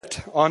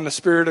on the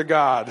Spirit of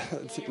God.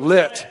 It's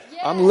lit.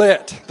 I'm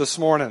lit this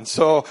morning.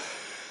 So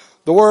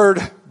the word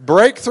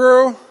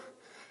breakthrough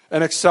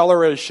and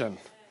acceleration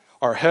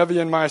are heavy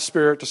in my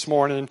spirit this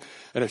morning.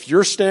 And if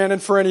you're standing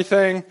for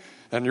anything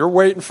and you're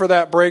waiting for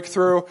that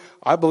breakthrough,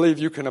 I believe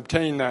you can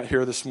obtain that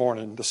here this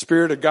morning. The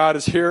Spirit of God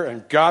is here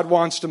and God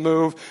wants to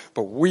move,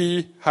 but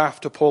we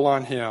have to pull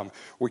on Him.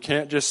 We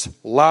can't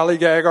just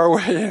lollygag our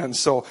way in.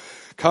 So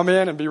come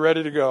in and be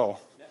ready to go.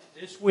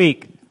 This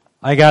week,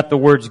 I got the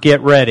words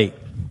 "get ready."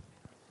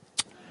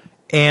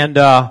 And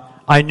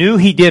I knew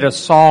he did a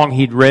song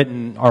he'd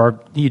written, or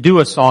you do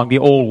a song, the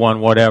old one,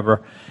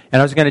 whatever.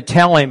 And I was going to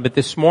tell him, but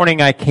this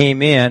morning I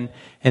came in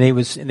and he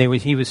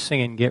was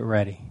singing "Get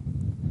Ready."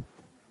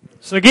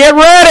 So get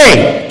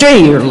ready,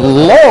 dear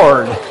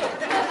Lord.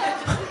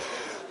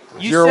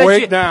 You're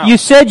awake now. You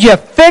said you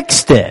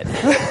fixed it.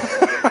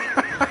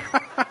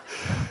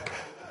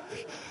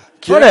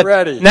 Get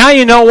ready. Now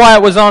you know why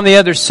it was on the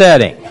other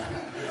setting.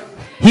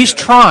 He's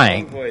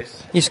trying.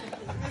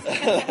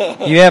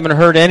 You haven't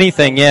heard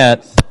anything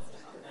yet.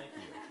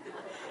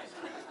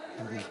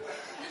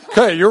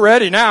 Okay, you're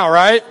ready now,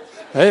 right?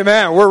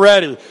 Amen. We're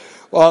ready.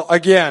 Well,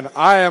 again,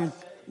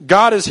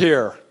 God is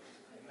here.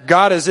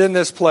 God is in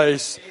this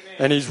place,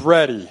 and He's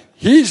ready.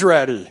 He's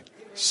ready.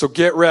 So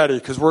get ready,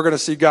 because we're going to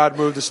see God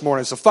move this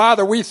morning. So,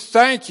 Father, we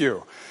thank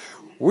You.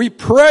 We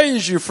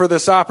praise You for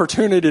this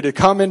opportunity to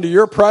come into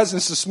Your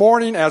presence this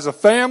morning as a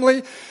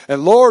family.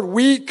 And Lord,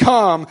 we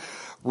come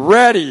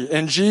ready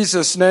in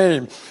Jesus'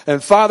 name.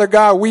 And Father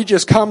God, we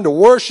just come to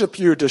worship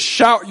You, to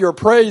shout Your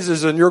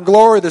praises and Your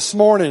glory this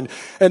morning,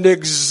 and to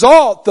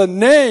exalt the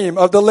name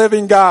of the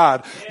living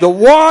God, the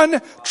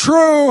one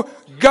true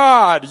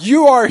God.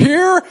 You are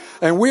here,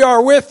 and we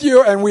are with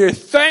You, and we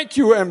thank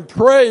You and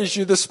praise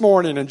You this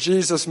morning in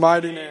Jesus'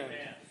 mighty name.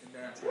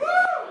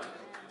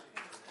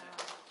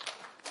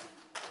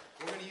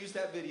 We're going to use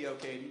that video,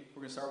 Caden.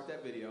 We're going to start with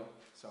that video.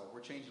 So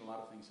we're changing a lot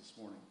of things this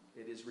morning.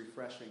 It is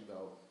refreshing,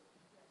 though.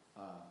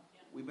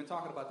 We've been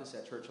talking about this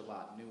at church a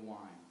lot, new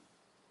wine.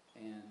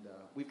 And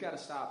we've got to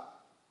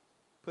stop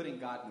putting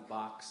God in a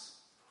box.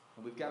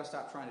 And we've got to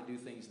stop trying to do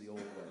things the old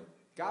way.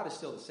 God is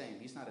still the same.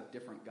 He's not a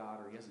different God,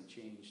 or He hasn't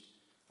changed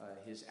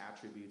His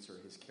attributes or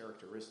His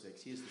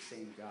characteristics. He is the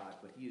same God,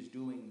 but He is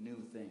doing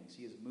new things.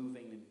 He is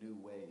moving in new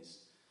ways.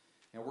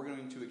 And we're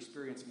going to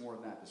experience more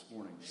of that this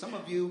morning. Some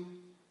of you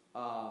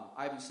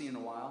I haven't seen in a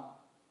while.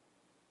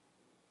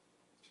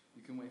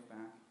 You can wave back.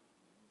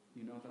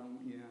 You know that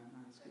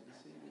it's good to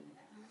see you.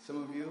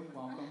 Some of you,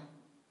 welcome.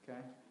 Okay.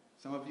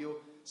 Some of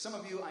you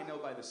I know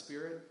by the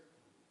Spirit.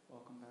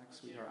 Welcome back,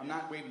 sweetheart. I'm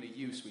not waving to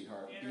you,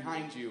 sweetheart.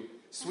 Behind you.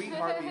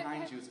 Sweetheart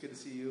behind you. It's good to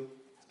see you.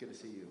 It's good to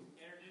see you.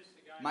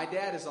 My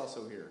dad is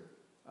also here.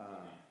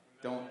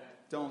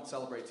 Don't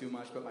celebrate too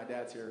much, but my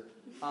dad's here.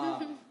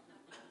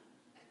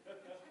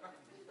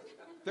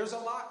 There's a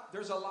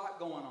lot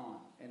going on.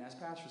 And as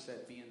Pastor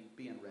said,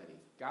 being ready.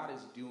 God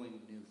is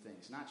doing new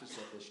things, not just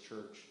at this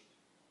church,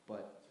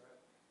 but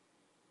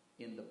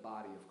in the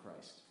body of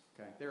Christ.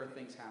 Okay? There are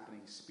things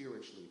happening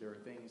spiritually. There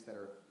are things that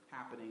are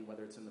happening,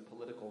 whether it's in the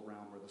political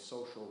realm or the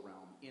social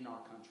realm, in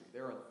our country.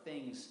 There are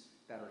things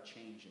that are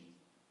changing.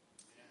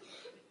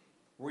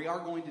 We are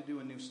going to do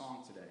a new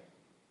song today.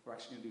 We're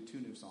actually going to do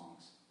 2 new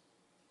songs.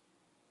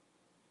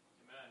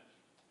 Amen.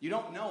 You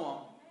don't know them,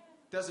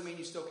 doesn't mean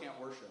you still can't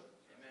worship.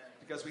 Amen.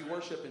 Because we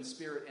worship in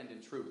spirit and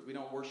in truth. We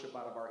don't worship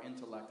out of our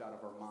intellect, out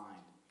of our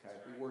mind. Okay?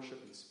 We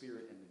worship in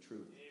spirit and in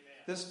truth.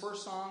 Amen. This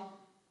first song,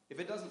 if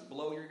it doesn't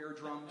blow your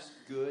eardrums,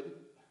 good,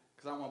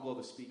 because I don't want to blow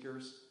the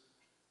speakers.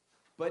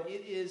 But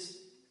it is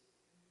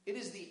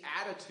the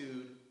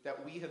attitude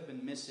that we have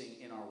been missing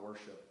in our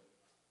worship.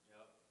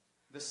 Yep.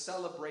 The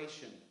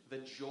celebration, the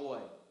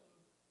joy,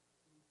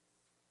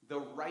 the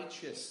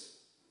righteous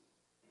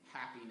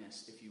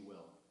happiness, if you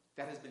will,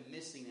 that has been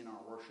missing in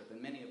our worship.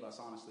 And many of us,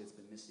 honestly, it's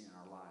been missing in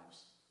our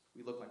lives.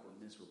 We look like we're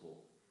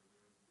miserable,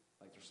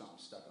 like there's something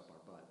stuck up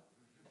our butt.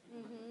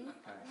 Mm-hmm.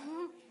 Okay.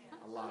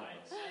 A lot of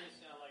us.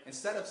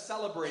 Instead of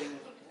celebrating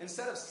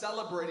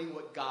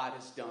what God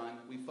has done,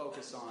 we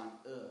focus on,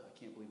 I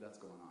can't believe that's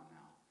going on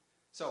now.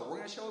 So we're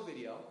going to show a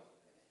video.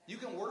 You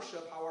can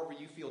worship however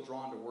you feel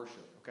drawn to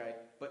worship, okay?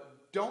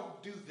 But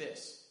don't do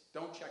this.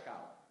 Don't check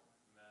out.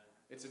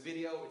 It's a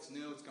video. It's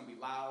new. It's going to be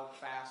loud,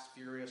 fast,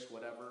 furious,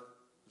 whatever.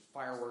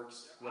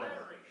 Fireworks,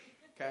 whatever.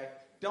 Okay?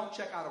 Don't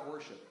check out of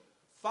worship.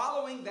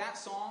 Following that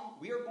song,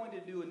 we are going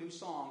to do a new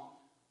song.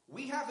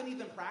 We haven't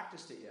even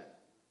practiced it yet.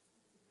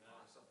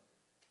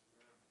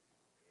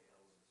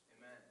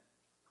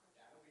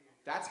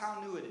 That's how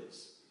new it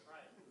is.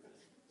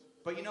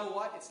 But you know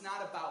what? It's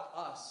not about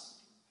us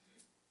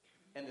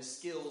and the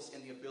skills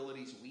and the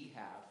abilities we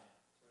have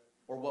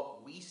or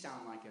what we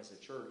sound like as a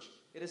church.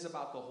 It is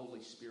about the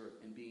Holy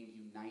Spirit and being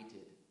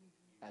united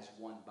as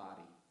one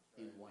body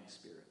in one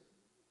spirit.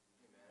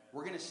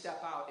 We're going to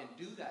step out and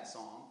do that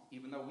song,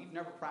 even though we've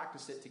never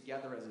practiced it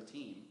together as a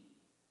team.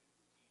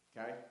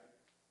 Okay?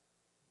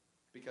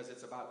 Because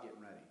it's about getting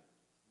ready.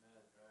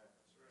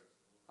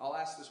 I'll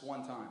ask this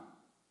one time.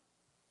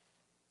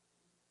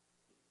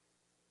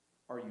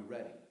 Are you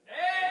ready?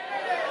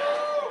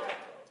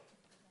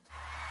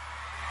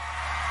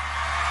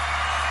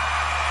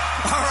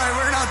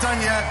 done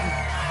yet.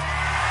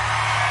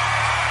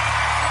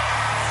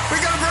 We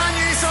got a brand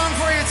new song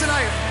for you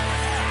tonight.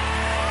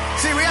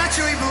 See, we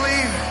actually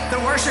believe that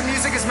worship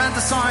music is meant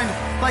to sound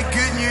like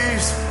good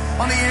news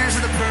on the ears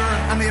of the poor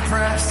and the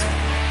oppressed.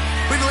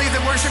 We believe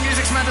that worship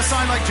music's meant to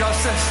sound like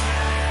justice.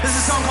 This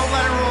is a song called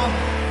Let It Roll.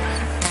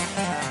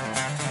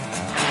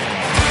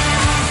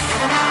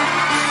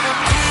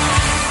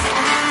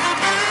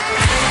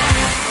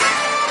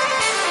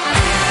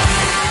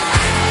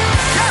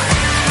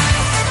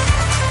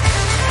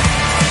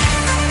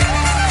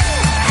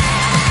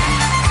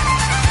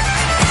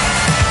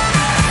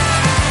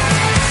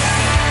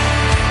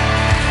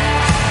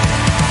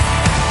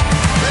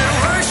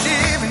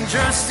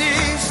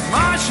 Justice,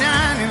 march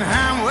hand in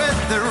hand with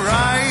the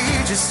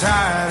righteous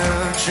tide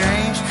of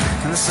change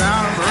and the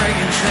sound of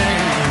breaking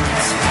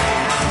chains.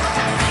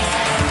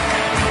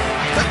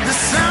 Let the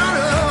sound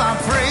of our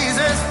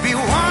praises be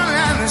one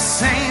and the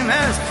same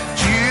as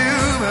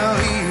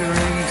jubilee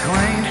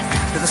reclaimed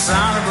to the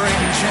sound of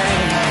breaking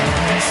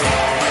chains.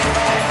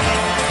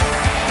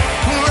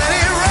 Let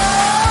it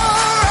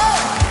roll,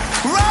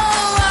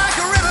 roll like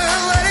a river.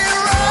 Let it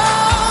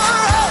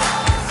roll,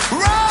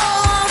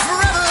 roll on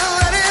forever.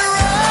 Let it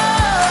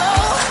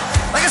roll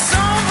like a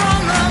song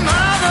from the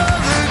mouth of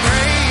the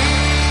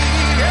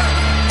grave.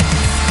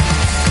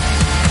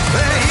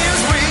 The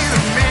hymns with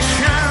a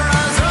mission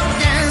rise up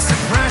against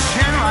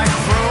depression like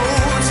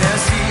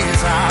protest.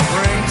 Here's our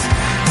praise,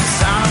 the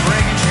sound of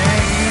breaking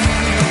chains.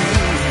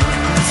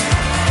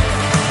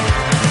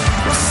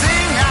 We'll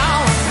sing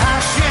out with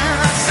passion,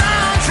 that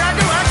soundtrack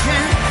to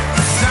action,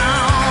 the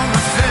sound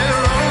the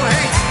Pharaoh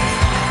hates.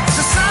 It's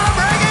the sound of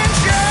breaking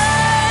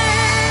chains.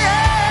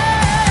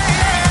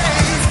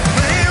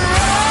 Let it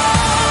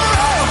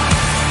roll,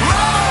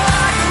 roll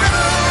like a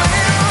river. Let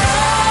it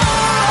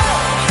roll,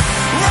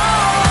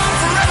 roll on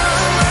forever.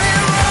 Let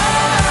it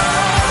roll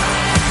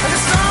like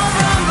a song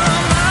from the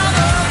mouth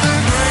of the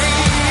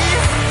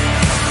grave.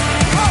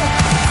 Whoa.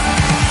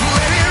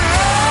 Let it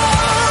roll,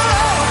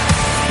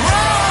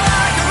 roll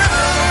like a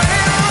river. Let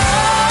it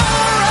roll,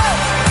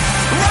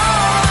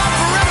 roll on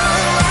forever.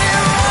 Let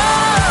it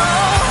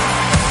roll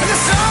like a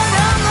song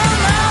from the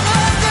mouth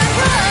of the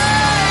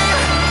grave.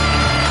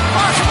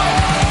 Oh, come on.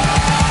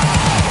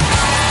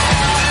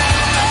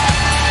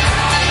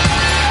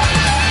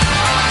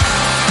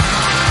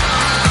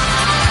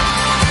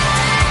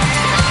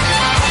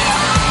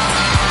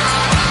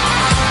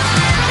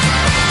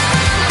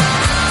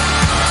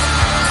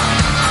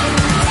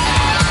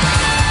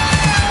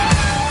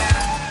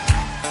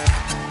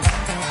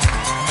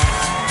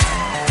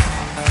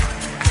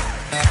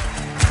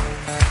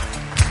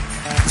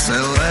 Say,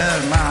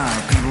 let my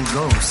people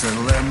go. Say,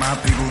 let my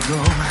people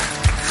go.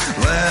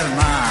 Let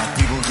my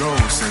people go.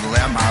 Say,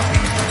 let my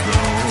people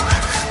go.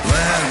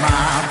 Let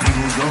my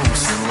people go.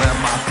 Say, let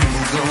my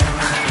people go.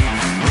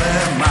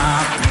 Let my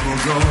people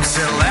go.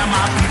 Say, let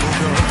my people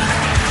go.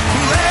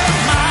 Let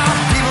my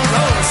people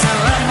go. Say,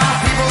 let my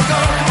people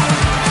go.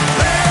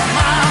 Let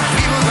my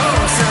people go.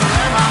 Say,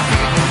 let my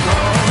people go.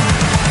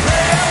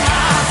 Let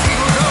my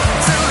people go.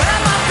 Say, let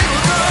my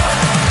people go.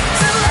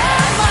 Say,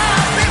 let my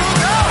people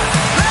go.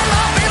 Let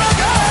my people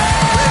go.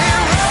 Let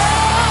it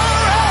roll,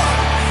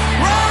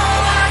 roll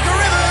like a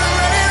river.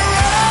 Let it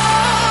roll,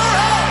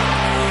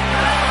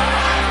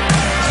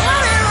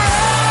 let it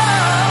roll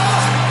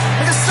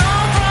like a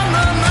song from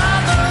the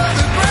mouth of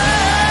the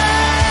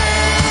grave.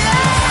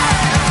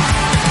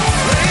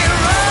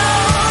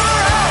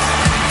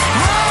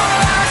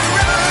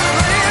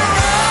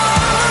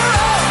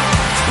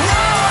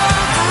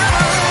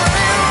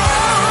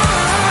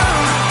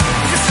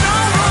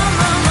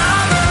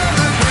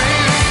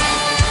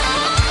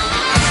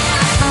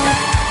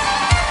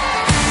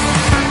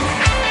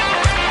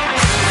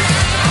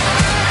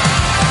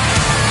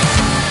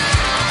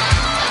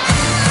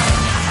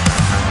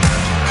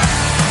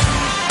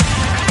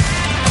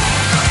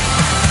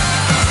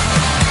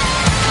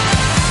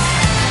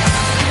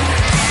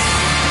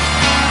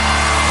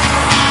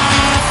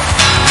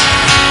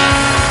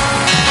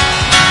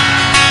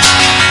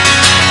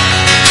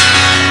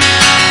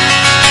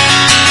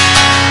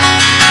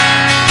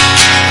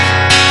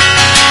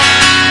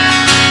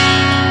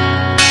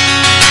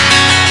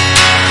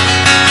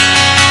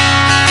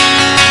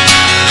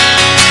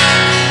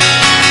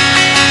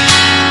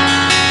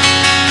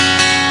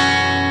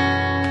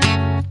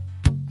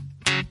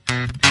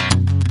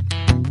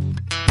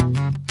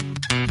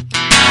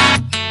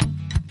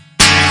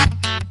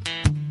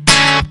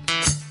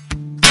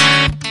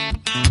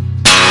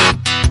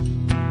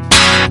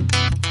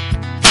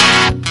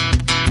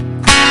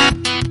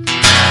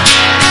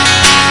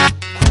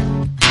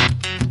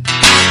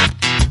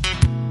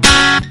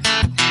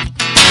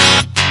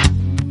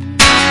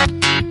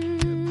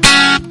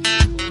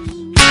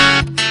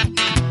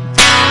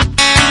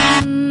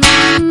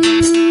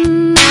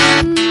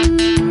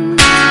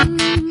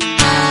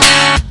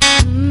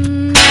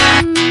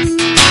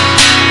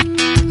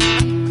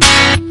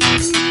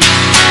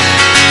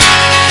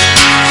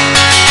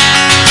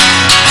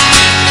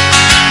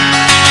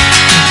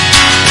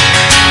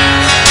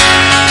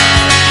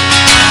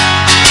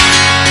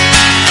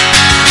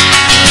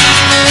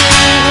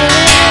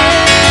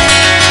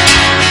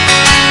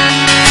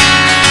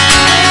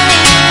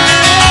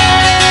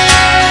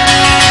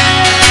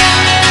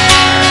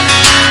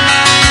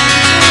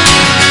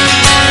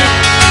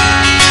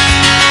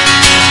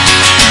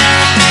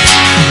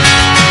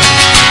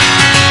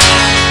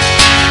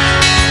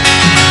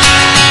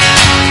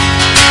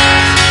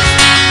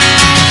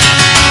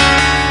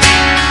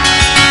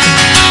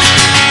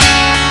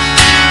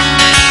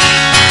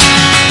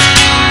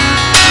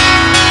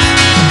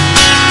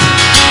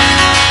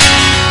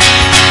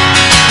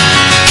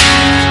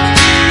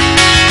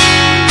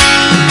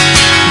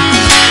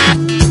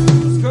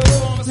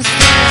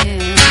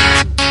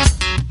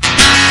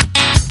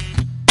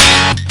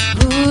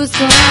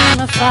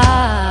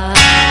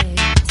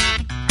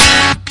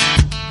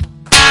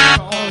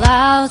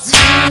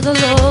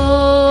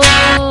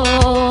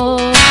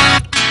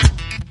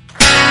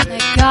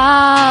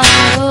 God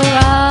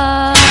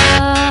arise.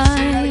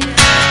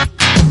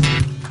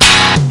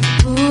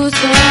 Who's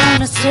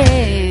gonna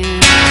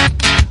stand?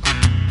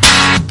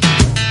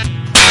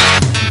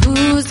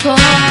 Who's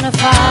gonna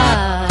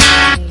fight?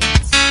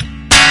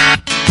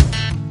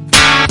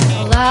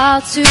 All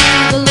out to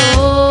the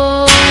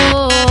Lord.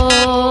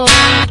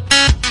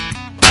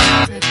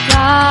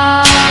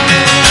 God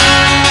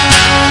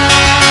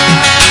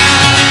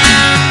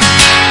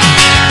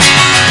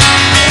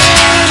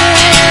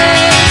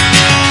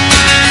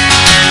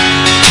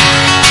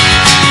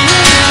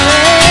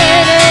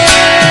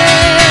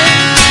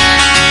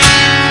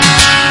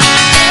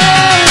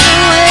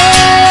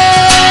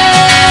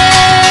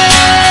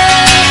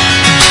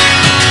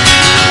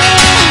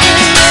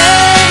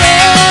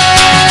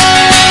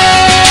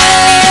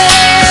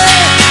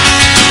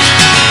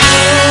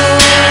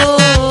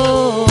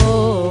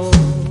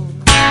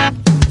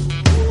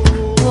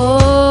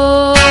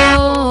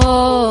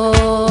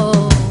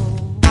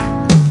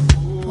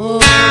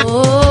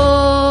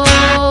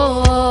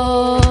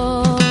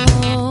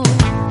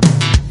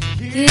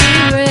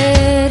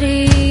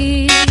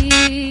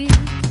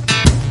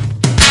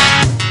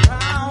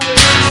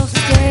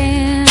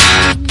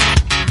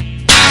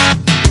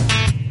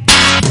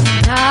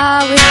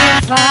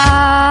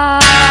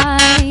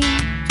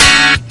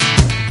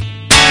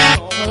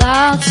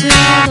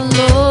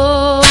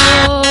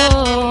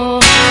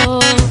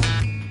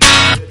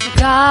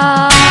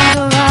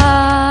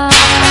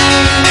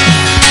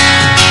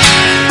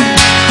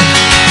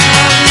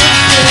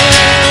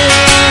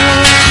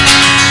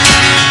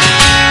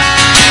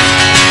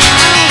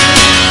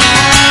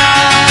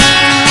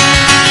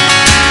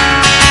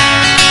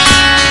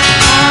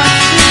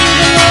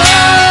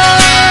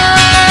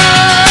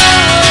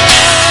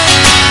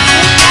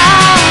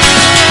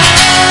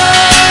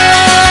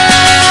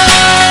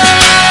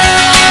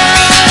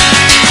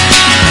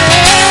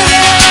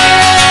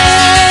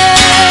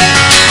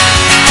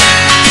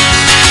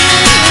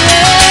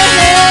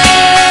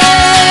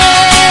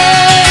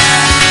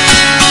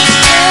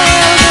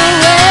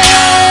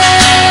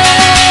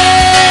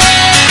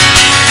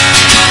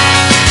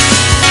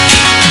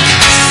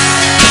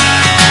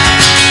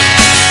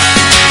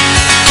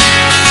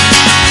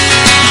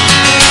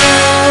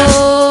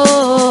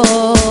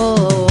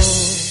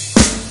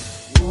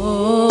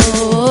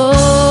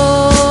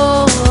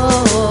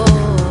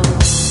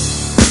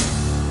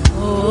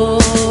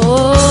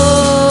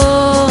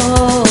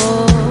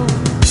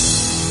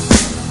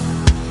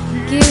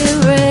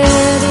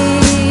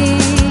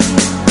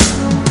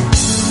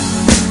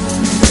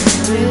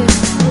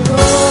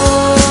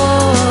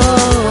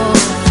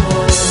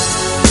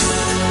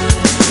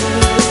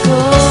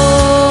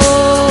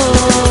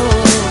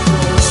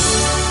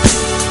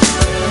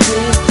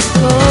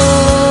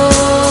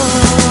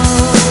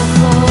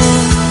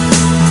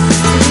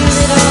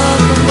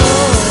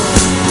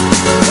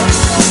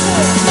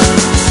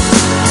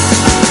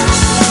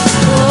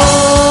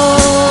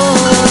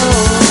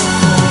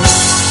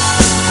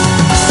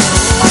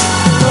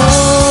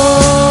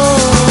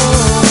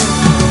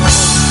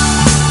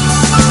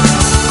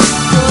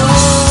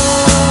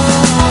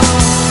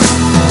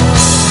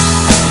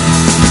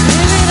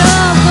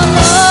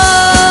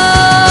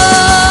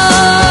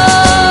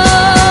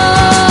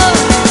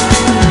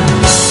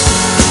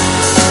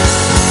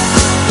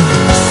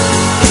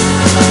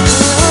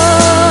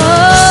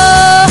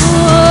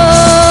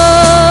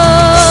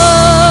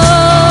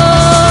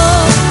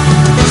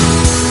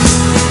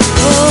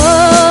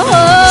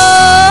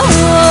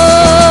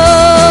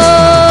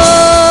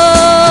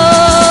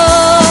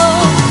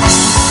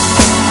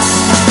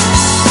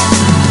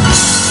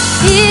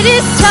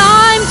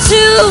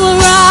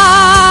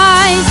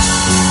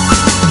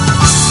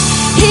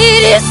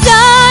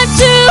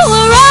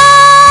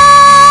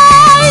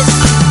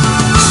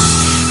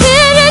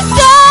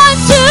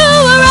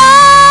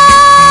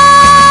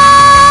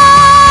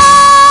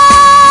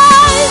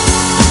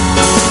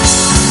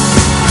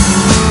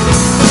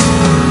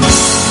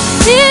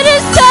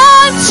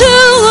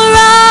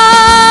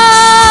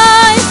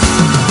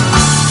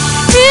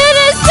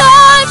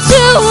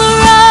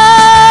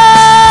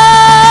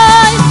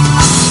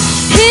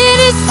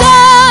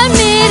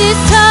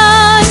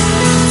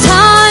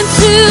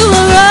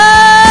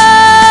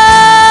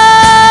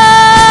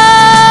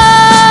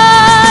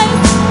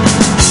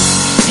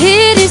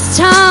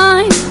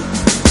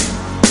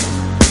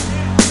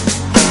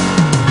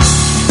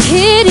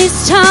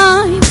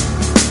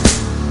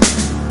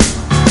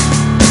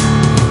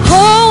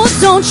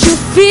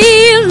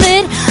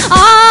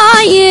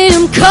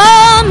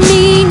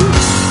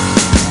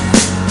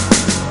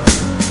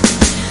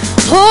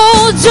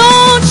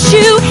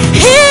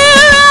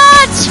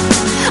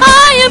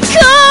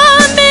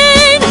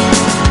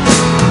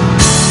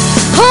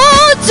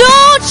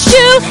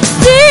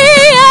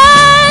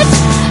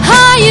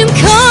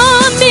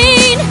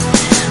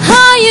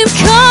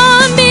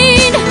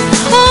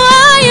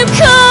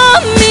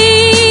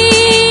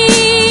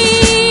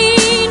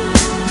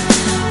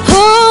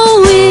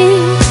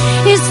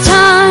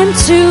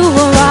to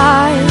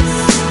arise.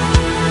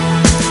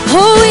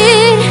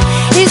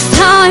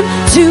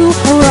 to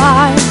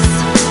rise.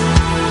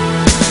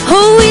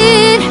 Oh,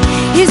 it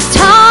is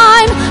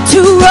time to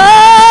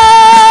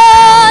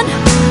run.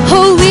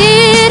 Oh,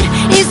 it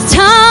is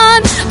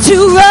time to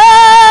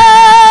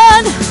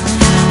run.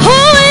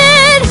 Oh,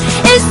 it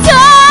is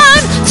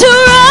time to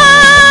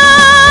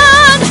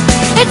run.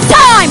 It's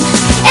time.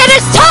 It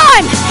is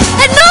time.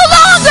 And no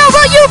longer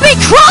will you be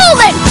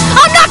crawling.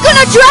 I'm not going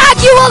to drag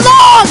you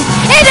along.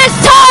 It is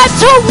time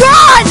to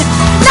run.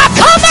 Now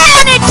come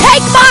in and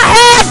take my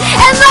hand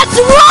and let's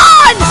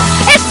run.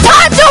 It's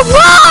time to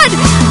run.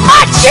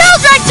 My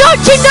children,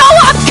 don't you know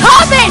I'm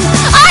coming?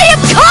 I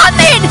am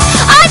coming.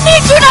 I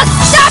need you to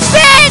step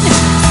in.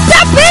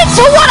 Step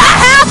into what I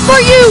have for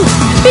you,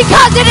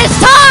 because it is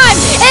time.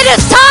 It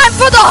is time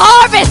for the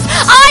harvest.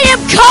 I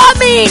am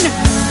coming.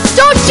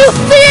 Don't you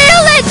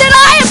feel it that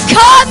I am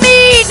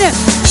coming?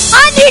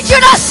 I need you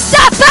to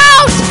step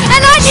out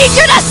and I need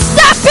you to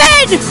step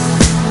in.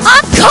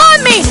 I'm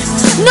coming.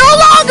 No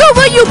longer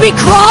will you be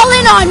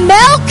crawling on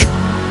milk.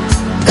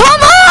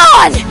 Come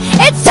on.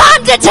 It's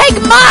time to take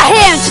my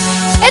hand.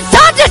 It's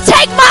time to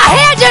take my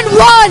hand and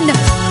run.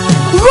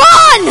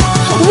 Run.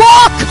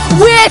 Walk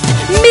with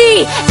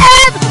me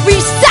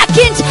every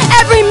second,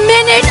 every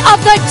minute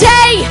of the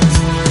day.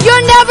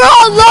 You're never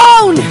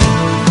alone.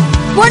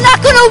 We're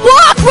not going to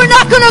walk. We're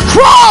not going to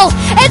crawl.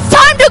 It's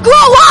time to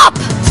grow up,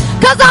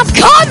 because I'm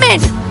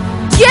coming.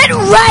 Get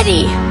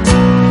ready.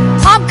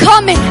 I'm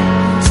coming.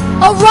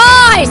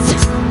 Arise.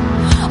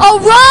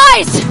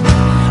 Arise.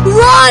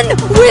 Run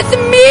with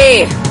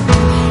me.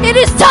 It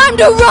is time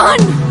to run.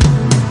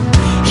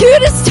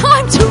 It is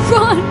time to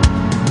run.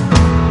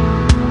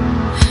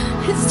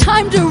 It's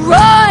time to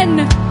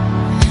run.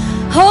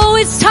 Oh,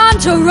 it's time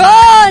to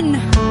run.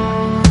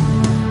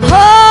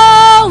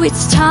 Oh,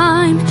 it's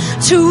time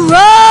to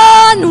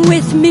run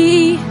with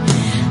me.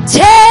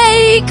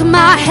 Take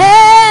my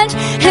hand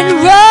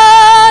and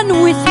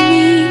run with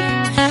me.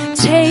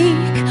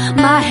 Take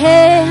my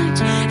hand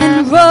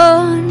and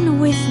run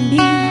with me.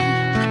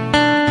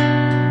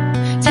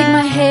 Take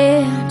my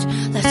hand,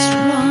 let's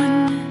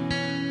run.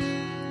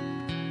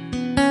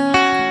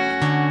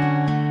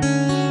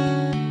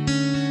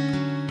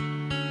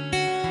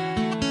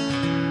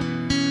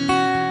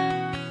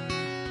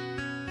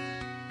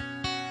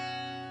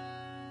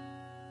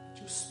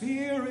 Your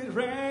spirit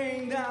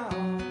rain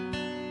down.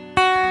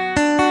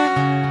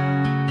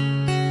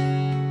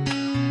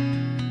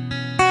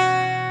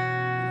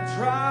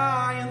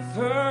 Dry and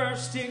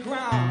thirsty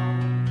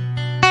ground.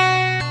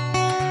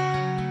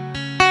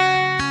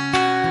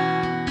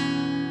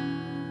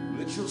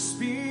 Let your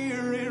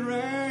spirit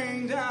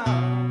rain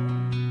down.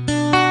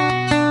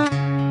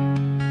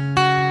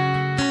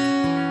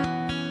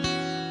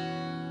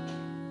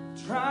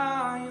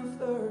 Dry and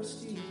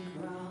thirsty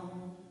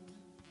ground.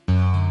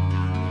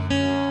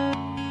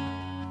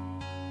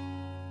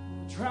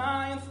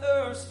 Dry and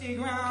thirsty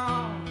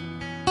ground.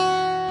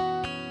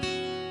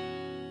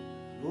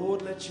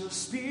 Lord, let your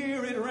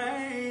spirit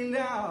rain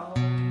down.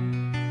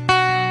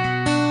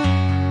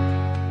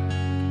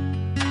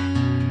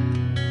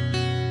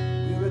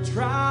 We're a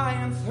dry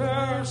and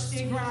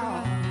thirsty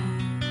ground.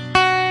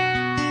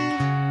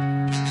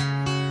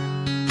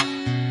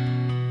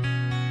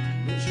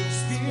 Let your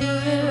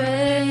spirit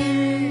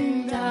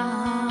rain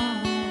down.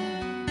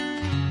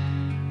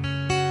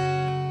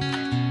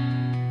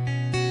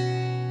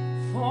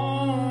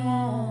 Fall on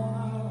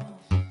us.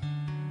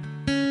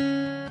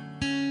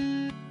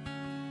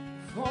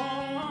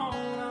 Fall on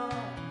us.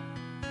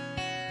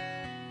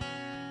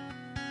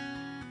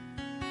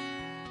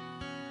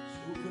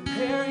 So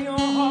prepare your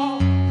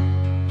heart.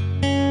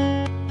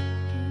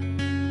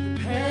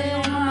 Prepare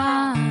your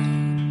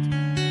mind.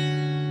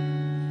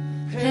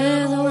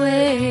 Prepare the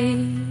way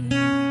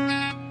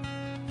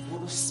for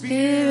the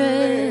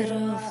Spirit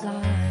of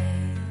life.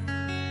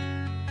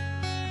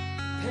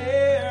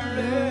 Prepare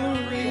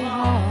every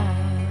heart.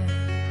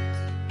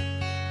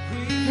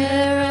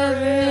 Prepare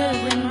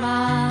every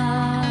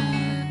mind.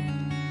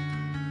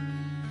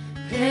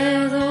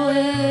 Prepare the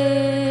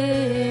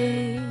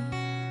way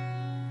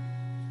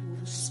for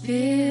the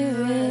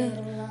Spirit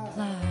of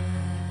life.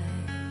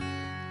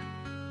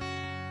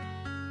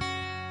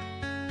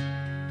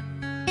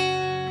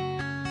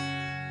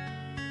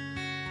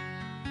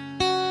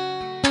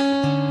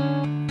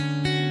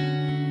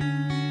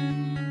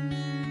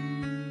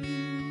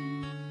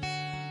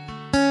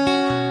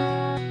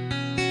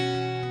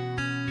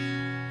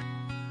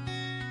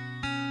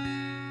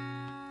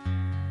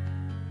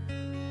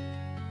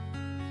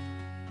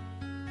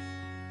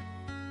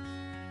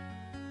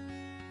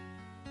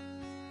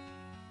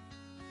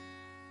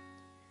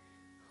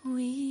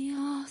 We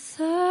are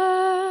thirsty.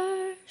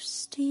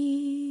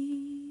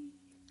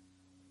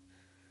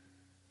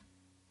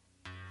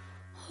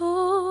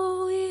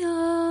 Oh, we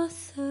are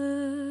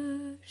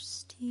thirsty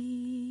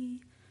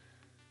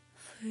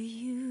for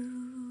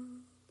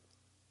you.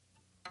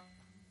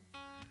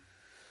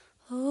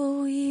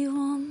 Oh, we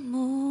want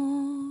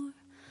more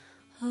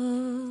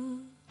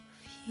of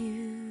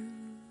you.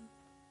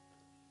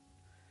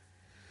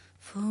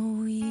 For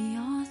we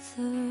are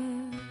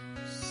thirsty.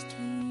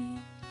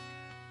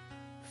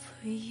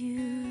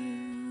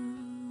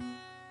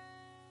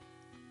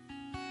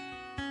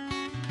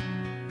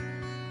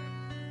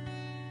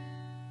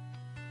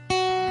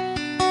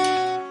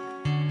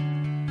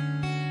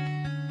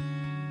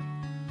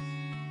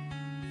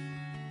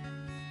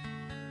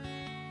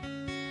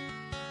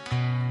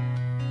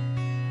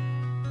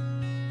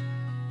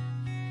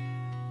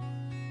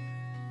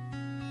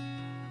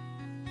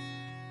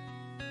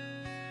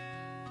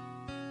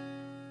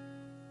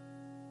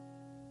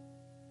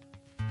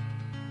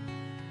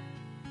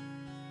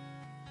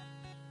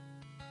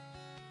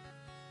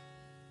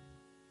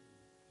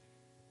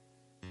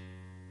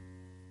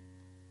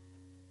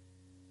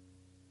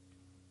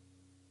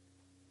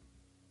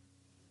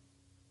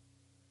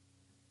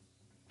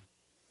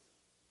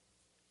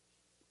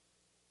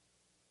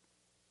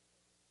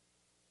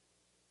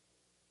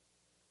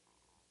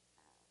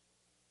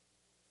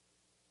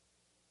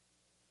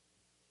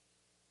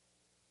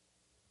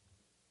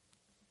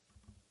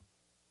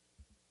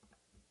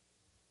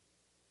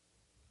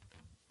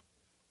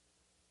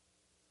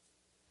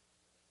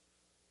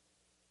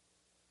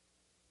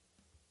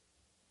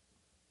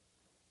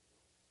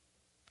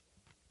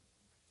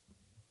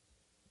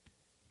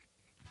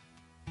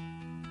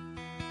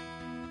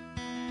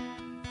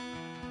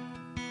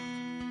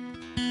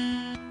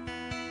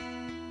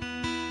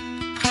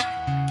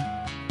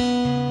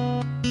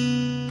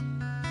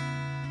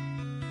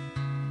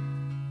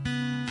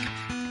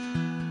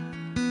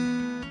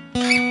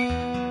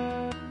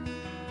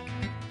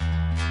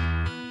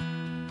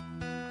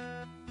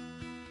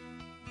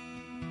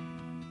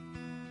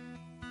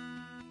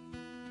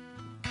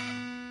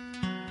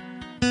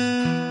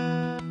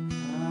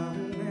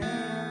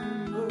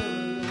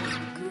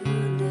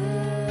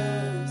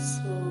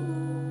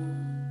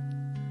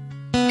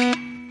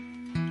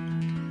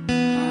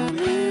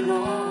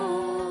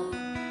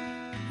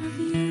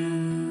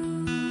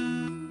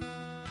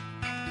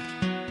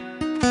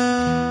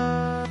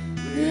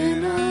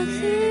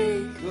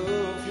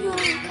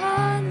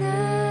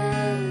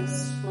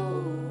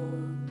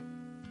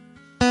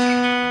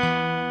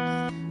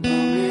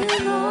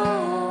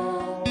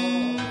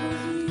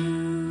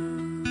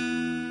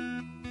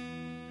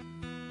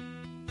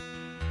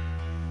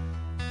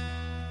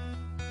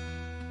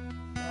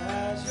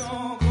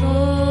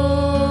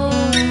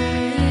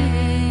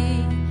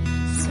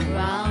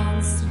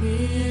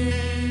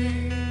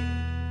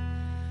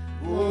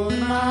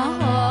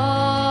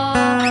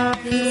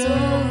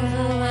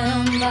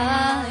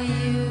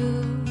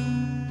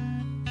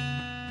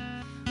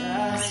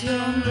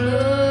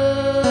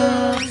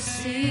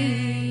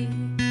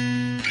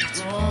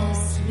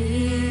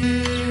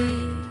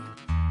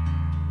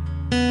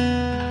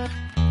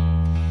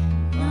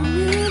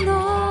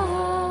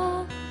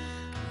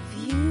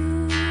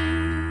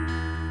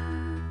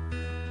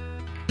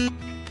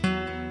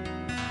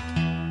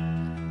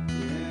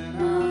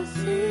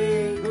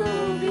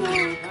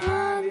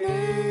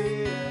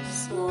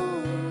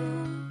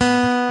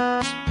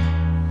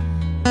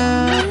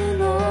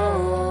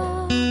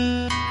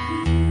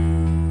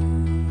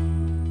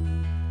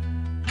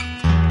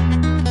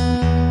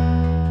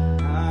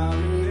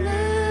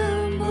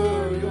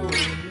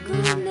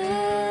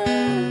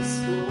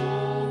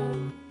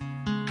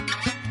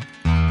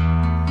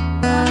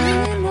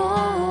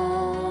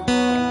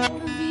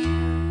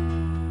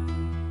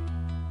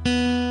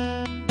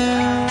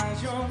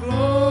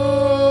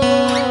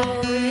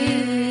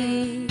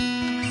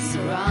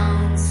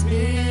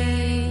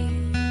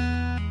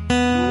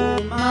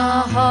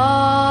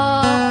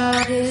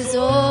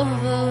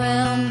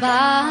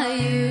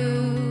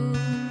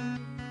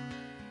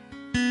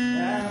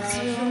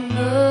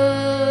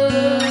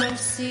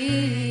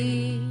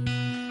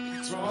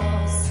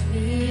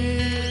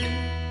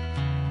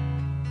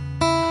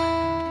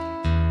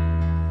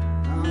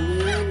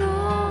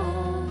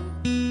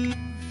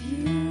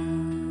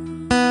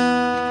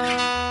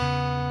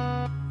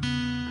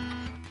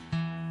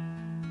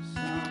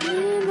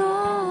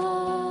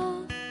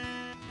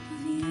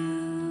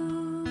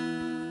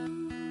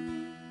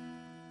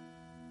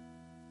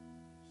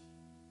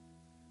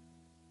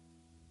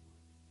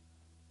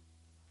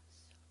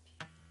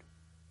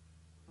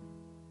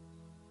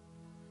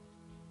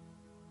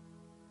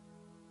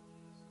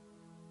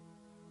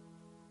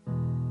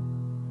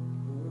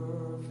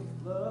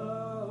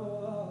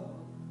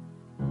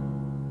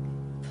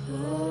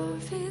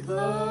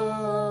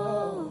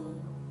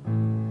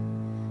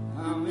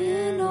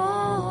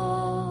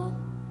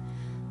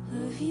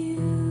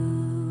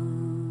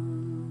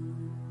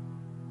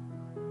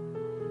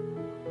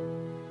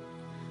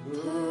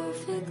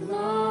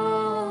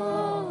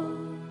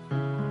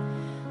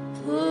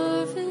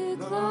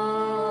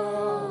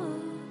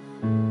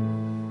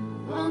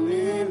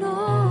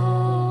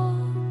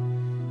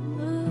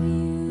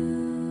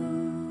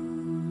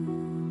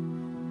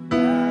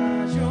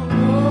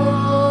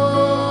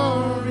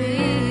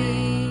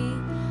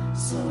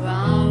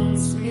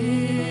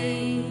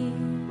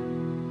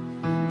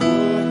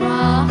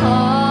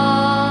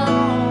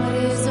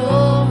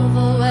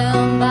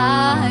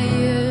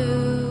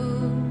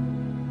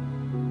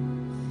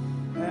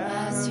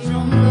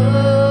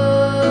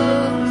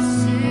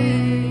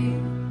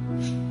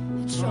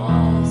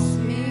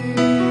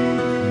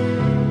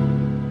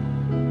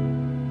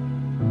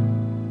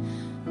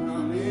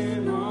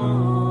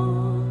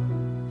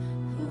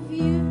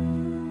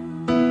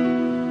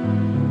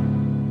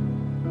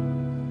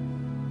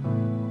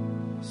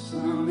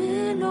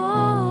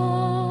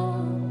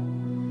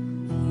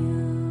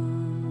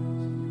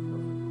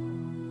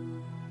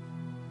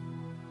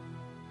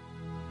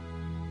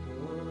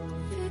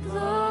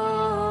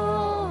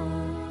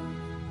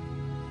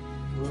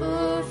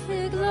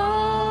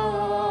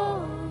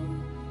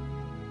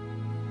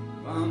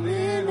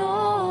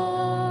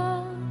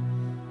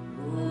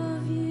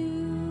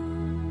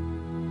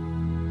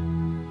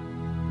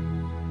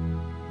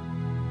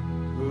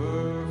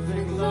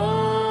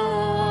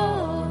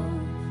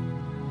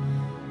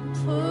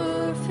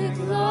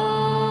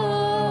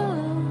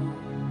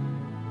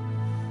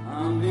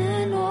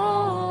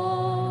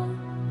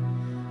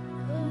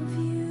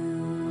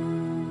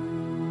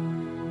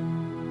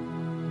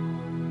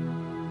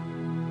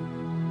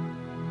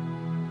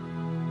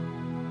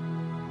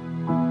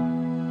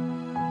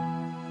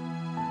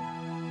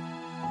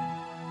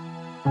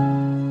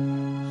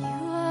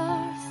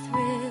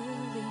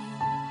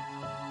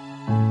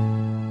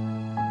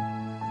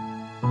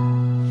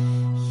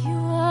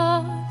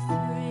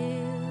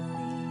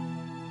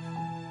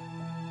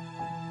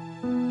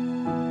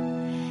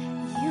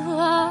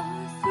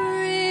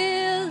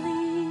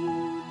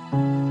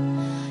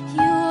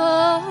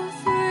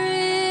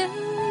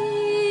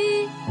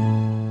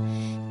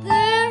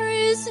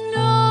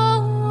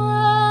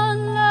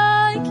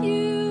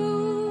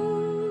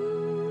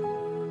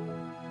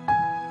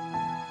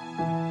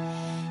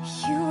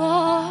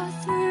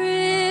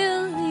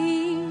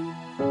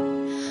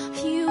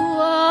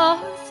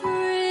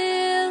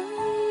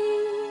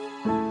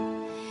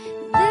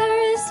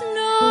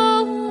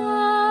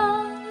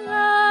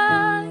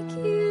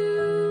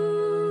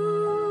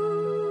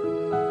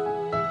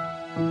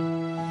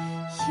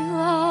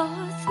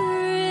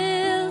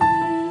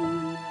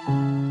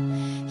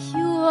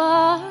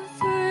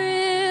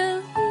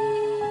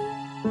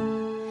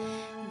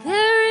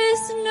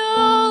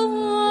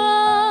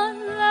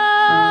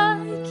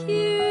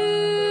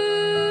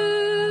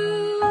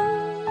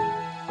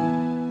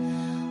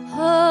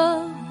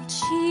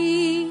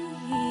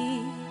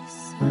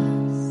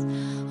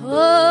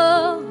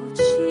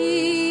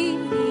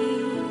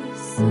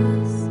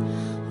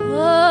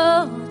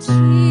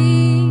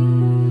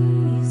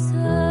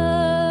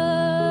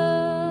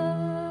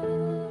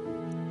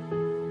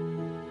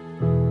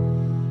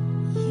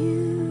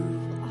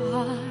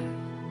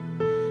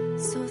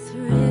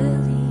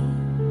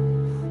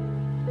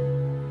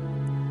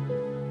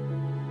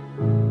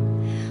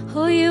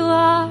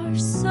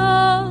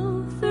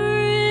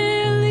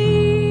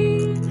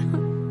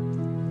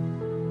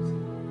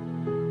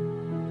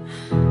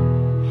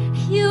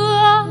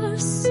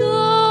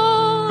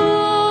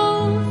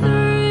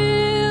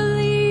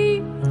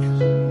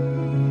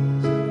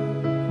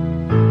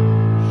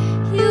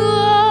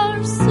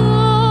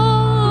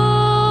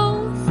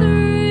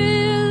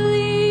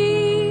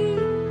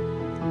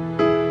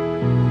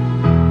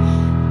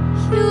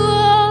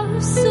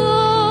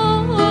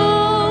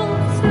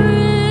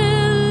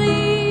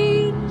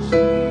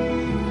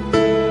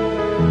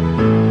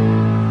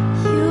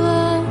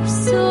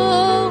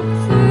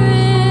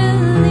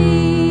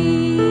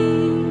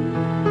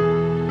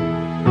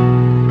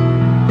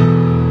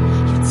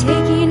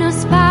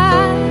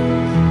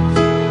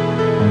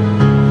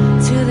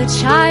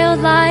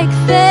 childlike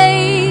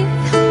faith.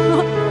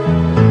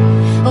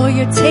 Oh,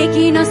 you're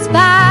taking us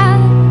back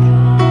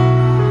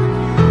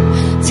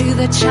to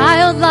the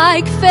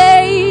childlike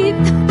faith.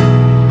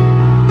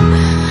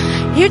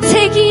 You're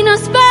taking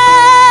us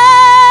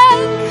back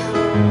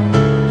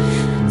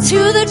to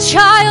the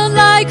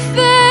childlike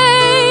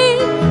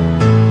faith.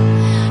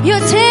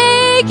 You're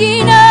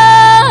taking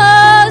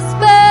us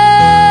back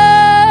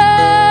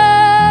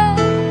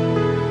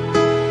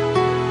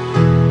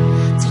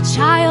to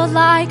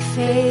childlike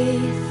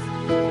faith.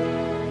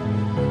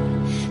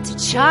 To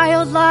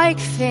childlike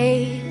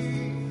faith.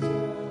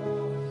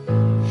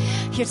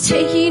 You're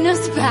taking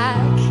us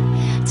back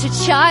to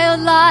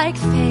childlike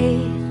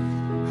faith.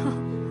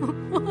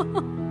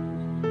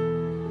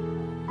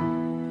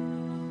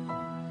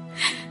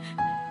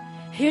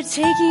 You're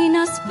taking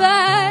us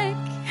back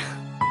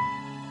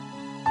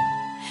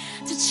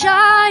to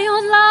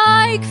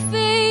childlike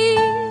faith,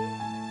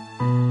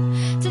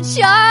 to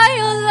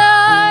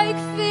childlike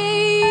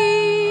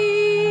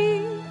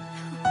faith.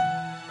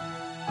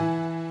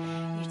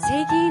 You're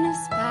taking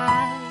us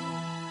back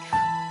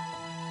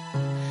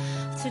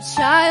to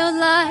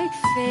childlike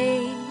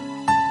faith.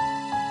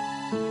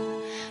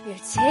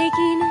 You're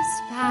taking us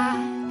back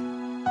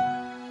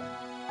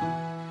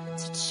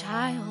to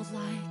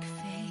childlike faith.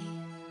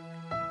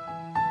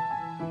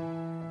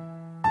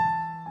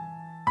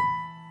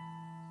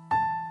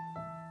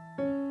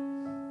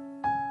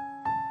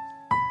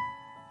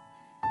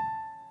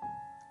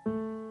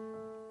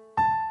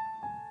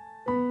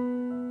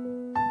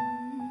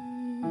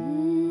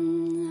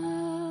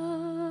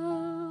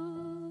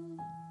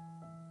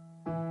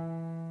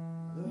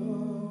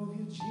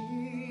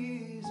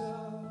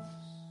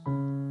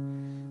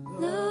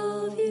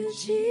 Love you,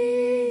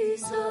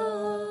 Jesus.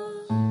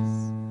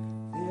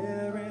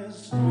 There is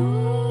no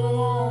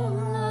one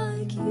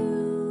like you.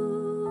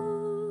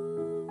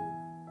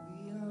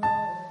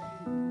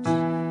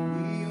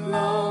 We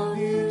love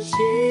you,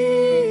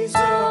 Jesus.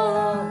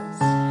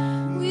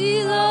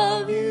 We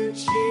love you,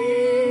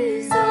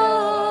 Jesus.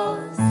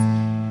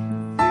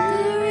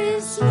 There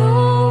is no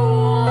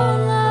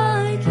one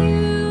like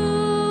you.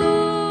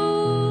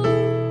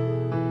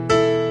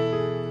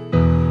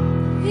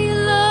 We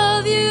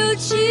love you,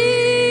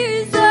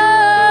 Jesus.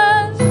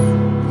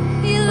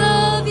 We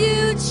love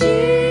you,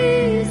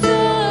 Jesus.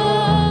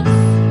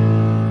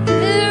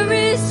 There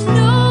is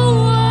no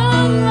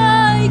one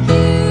like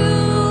you.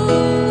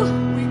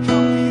 We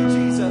come to you,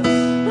 Jesus.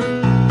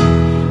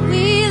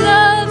 We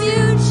love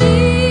you,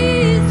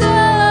 Jesus.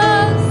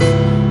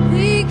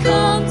 We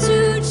come to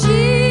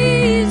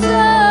Jesus.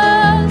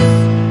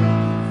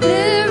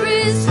 There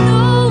is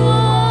no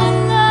one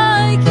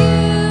like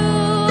you.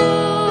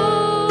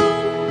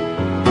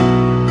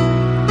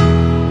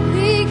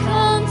 We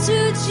come to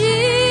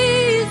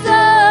Jesus.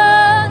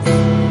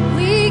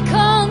 We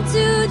come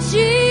to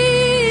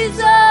Jesus.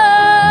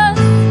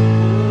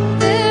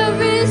 There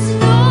is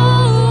no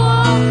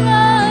one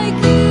like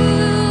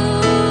you.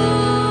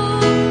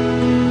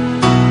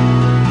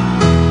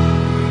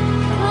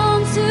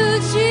 Come to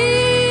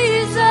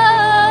Jesus.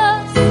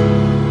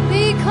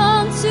 We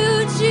come to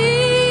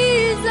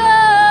Jesus.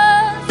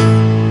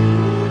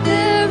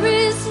 There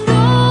is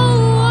no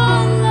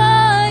one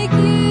like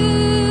you.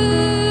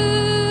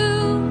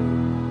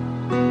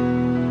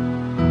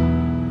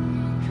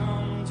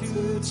 Come to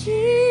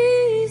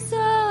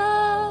Jesus.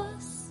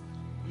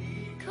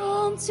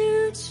 Come to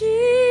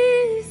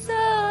Jesus.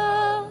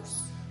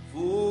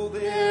 For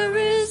There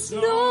is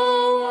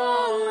no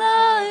one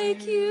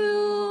like you.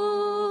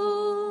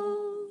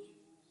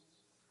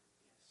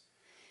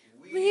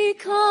 We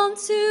come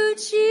to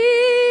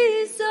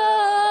Jesus.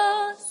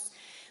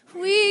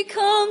 We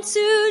come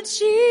to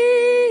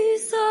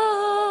Jesus.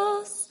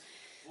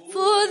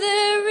 For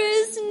there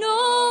is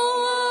no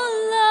one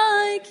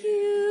like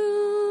you.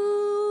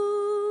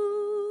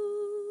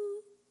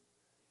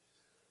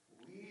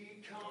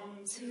 We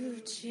come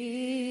to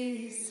Jesus.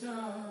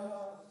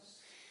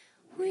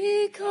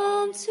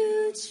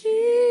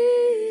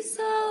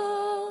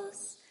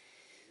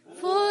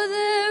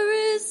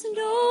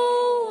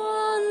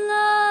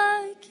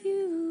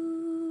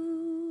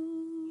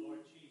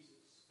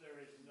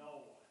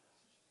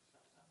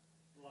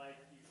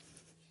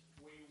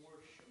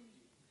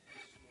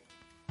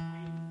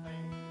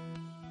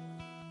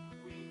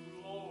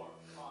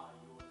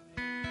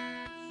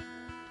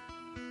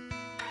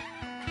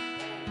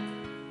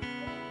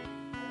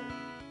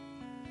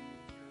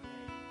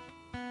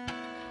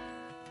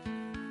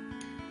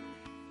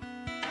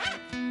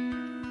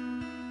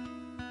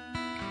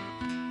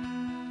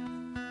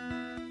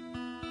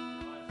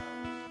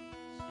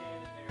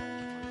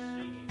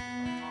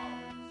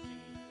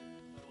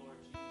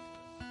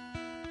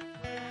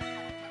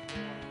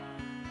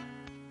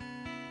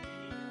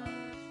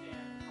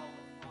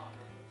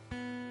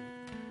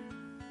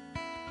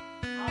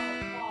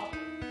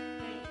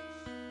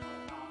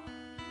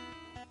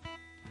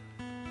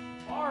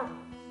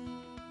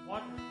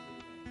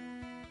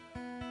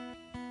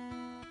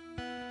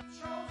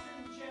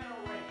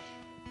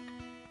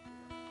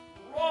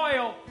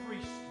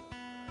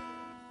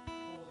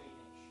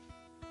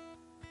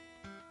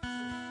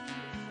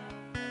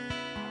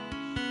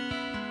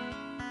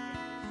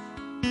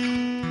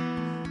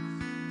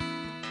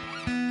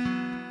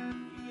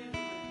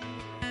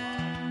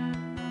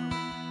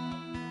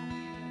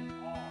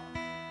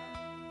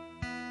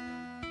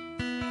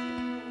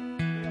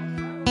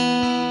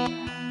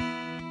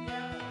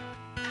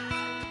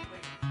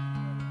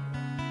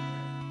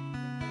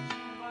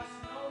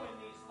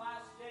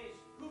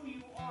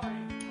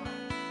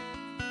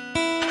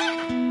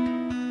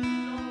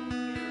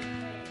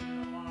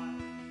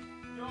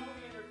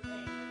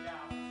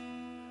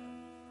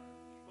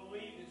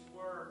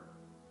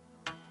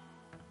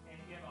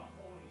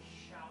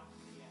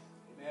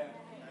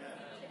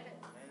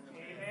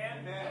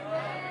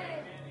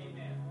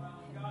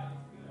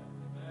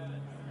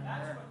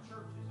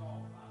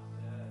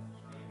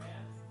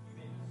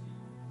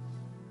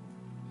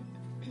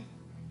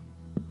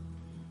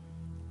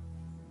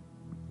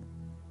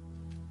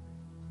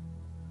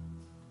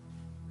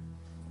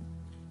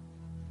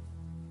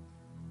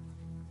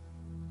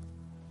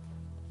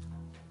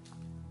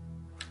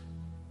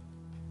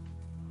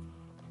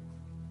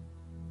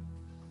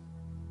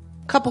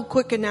 Couple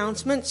quick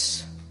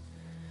announcements.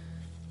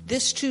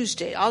 This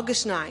Tuesday,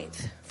 August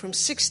 9th, from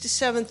 6 to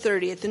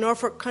 7:30 at the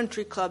Norfolk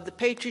Country Club, the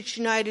Patriots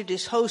United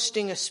is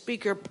hosting a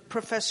speaker,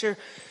 Professor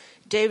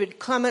David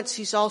Clements.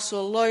 He's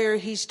also a lawyer.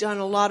 He's done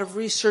a lot of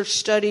research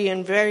study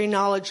and very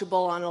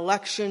knowledgeable on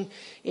election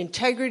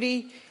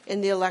integrity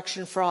and the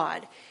election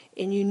fraud.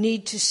 And you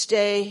need to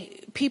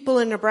stay. People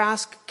in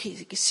Nebraska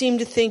seem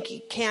to think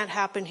it can't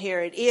happen here.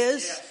 It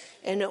is, yes.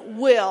 And it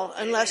will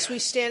unless we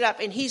stand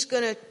up. And he's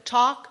going to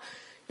talk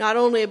not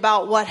only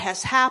about what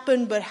has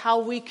happened, but how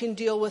we can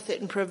deal with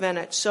it and prevent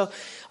it. So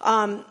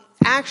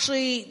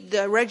actually,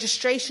 the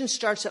registration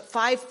starts at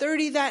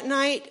 5:30 that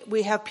night.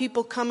 We have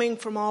people coming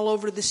from all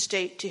over the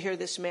state to hear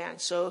this man.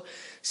 So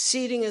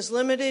seating is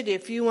limited.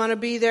 If you want to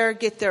be there,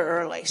 get there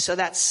early. So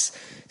that's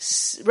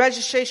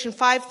registration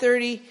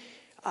 5:30.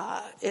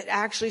 It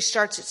actually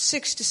starts at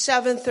 6 to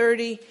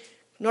 7:30,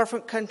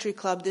 Norfolk Country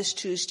Club this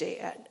Tuesday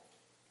at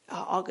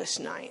August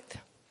 9th.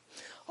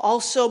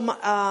 Also,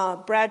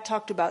 Brad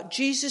talked about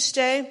Jesus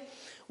Day.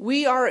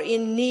 We are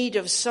in need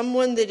of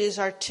someone that is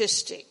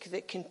artistic,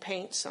 that can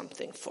paint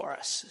something for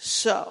us.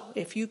 So,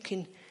 if you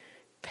can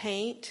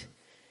paint,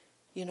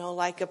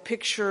 like a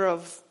picture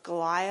of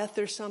Goliath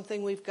or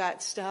something, we've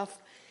got stuff.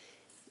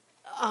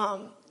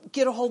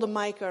 Get a hold of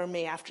Mike or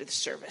me after the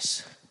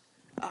service.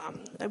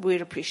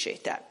 We'd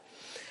appreciate that.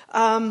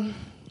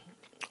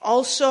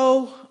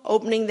 Also,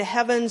 opening the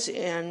heavens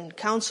in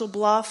Council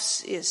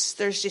Bluffs is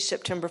Thursday,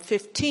 September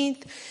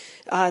 15th.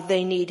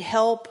 They need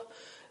help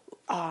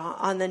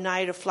on the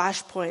night of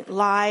Flashpoint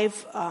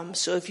Live.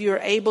 So if you're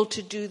able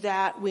to do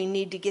that, we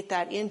need to get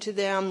that into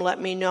them.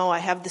 Let me know. I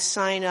have the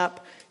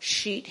sign-up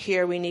sheet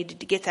here. We need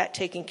to get that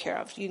taken care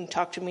of. You can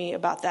talk to me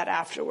about that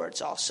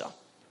afterwards also.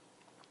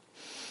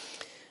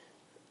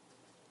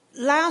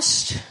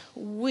 Last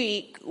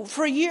week,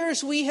 for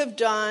years, we have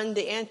done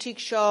the antique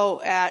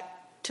show at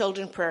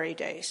Tilden Prairie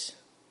Days.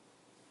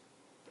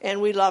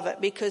 And we love it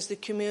because the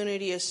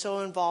community is so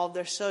involved.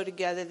 They're so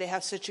together. They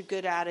have such a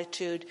good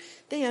attitude.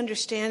 They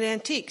understand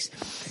antiques.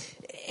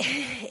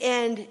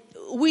 And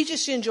we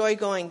just enjoy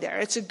going there.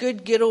 It's a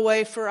good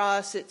getaway for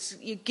us.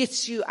 It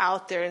gets you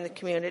out there in the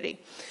community.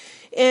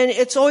 And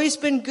it's always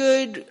been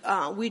good.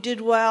 We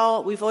did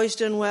well. We've always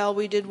done well.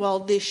 We did well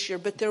this year.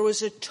 But there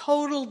was a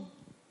total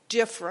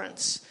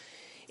difference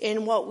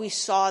in what we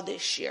saw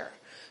this year.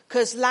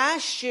 Because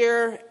last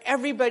year,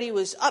 everybody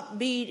was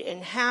upbeat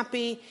and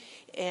happy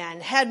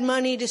and had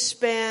money to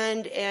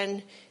spend.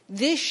 And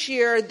this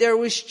year, there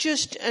was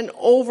just an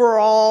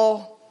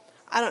overall,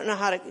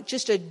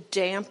 just a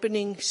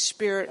dampening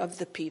spirit of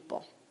the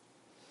people.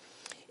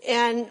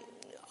 And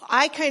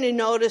I kind of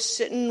noticed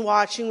sitting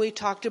watching, we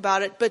talked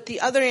about it, but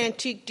the other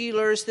antique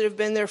dealers that have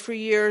been there for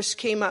years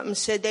came up and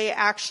said they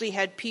actually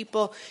had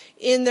people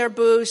in their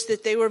booths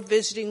that they were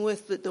visiting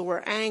with that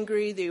were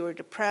angry, they were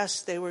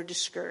depressed, they were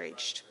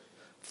discouraged,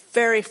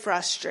 very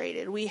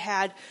frustrated. We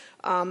had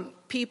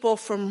people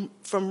from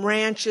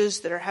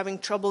ranches that are having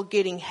trouble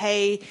getting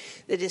hay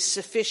that is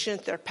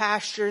sufficient. Their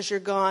pastures are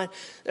gone.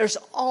 There's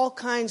all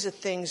kinds of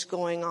things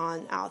going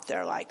on out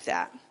there like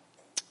that.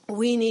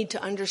 We need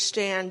to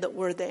understand that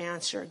we're the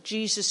answer.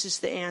 Jesus is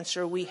the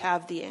answer. We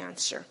have the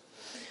answer.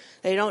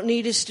 They don't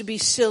need us to be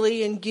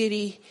silly and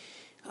giddy,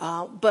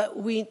 but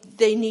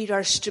they need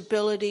our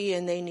stability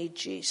and they need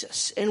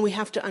Jesus. And we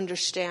have to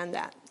understand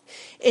that.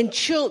 And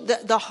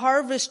the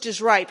harvest is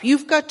ripe.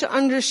 You've got to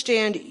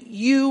understand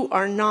you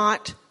are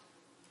not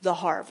the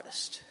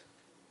harvest.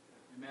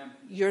 Amen.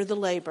 You're the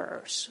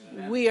laborers.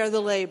 Amen. We are the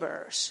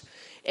laborers.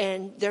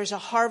 And there's a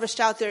harvest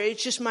out there.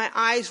 It's just my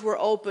eyes were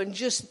open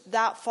just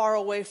that far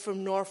away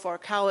from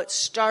Norfolk, how it's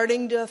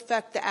starting to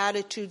affect the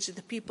attitudes of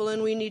the people,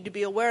 and we need to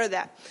be aware of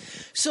that.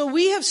 So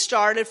we have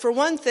started, for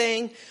one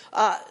thing,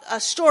 a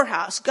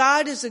storehouse.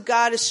 God is a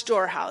God of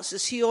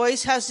storehouses. He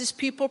always has his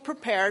people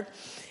prepared.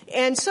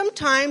 And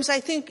sometimes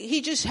I think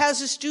he just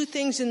has us do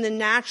things in the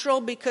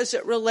natural because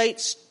it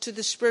relates to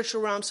the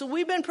spiritual realm. So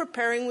we've been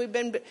preparing. We've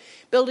been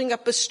building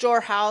up a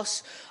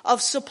storehouse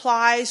of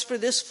supplies for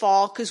this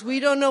fall because we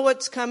don't know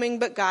what's coming,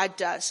 but God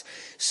does.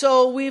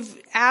 So we've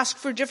asked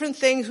for different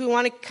things. We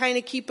want to kind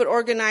of keep it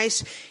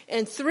organized.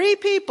 And 3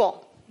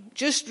 people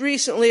just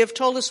recently have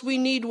told us we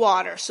need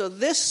water. So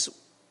this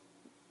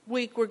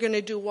week we're going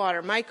to do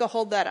water. Micah,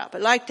 hold that up.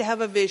 I'd like to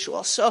have a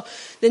visual. So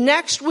the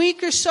next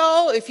week or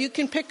so, if you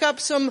can pick up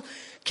some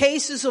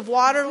cases of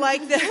water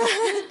like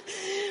that,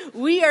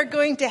 we are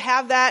going to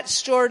have that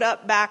stored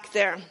up back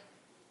there.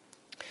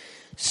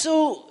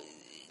 So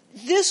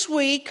this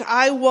week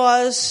I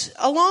was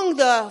along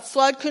the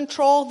flood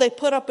control. They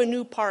put up a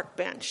new park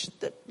bench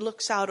that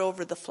looks out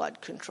over the flood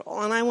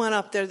control. And I went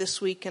up there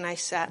this week and I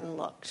sat and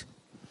looked.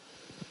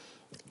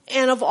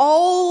 And of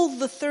all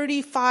the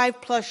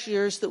 35 plus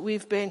years that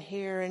we've been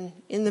here and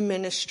in the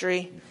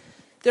ministry,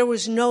 there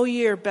was no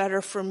year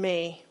better for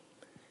me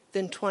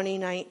than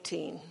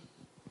 2019,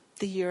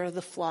 the year of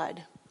the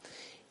flood.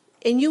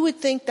 And you would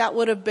think that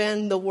would have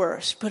been the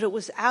worst, but it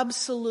was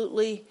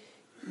absolutely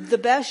the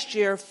best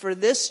year for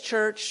this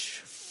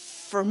church,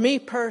 for me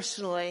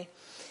personally.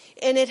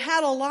 And it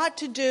had a lot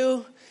to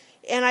do,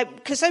 And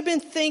because I've been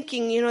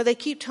thinking, they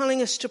keep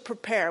telling us to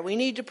prepare. We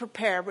need to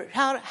prepare. But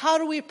how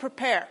do we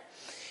prepare?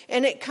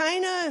 And it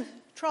kind of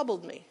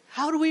troubled me.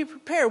 How do we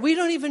prepare? We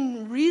don't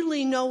even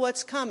really know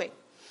what's coming.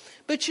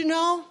 But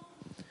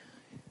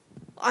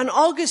on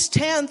August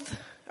 10th,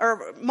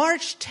 or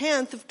March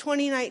 10th of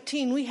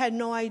 2019, we had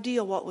no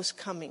idea what was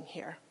coming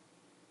here.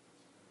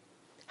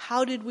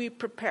 How did we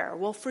prepare?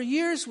 Well, for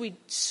years we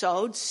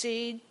sowed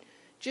seed,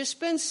 just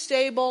been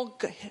stable,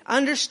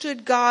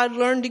 understood God,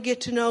 learned to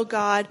get to know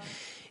God,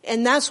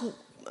 and that's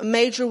a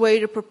major way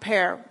to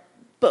prepare.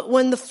 But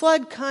when the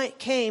flood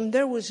came,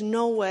 there was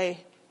no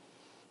way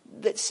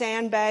that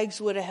sandbags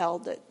would have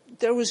held it.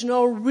 There was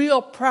no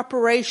real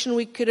preparation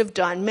we could have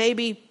done,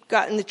 maybe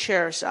gotten the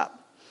chairs up.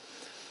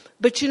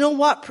 But you know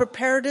what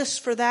prepared us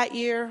for that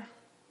year?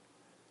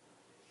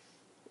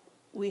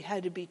 We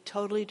had to be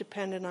totally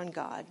dependent on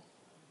God.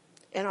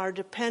 And our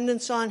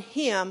dependence on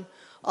Him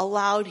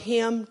allowed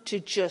Him to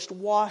just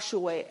wash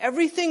away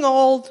everything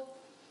old,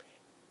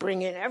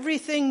 bring in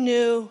everything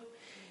new,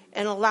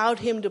 and allowed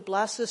Him to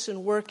bless us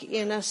and work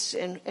in us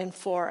and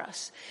for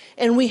us.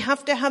 And we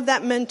have to have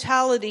that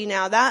mentality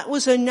now. That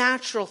was a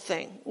natural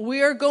thing.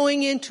 We are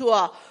going into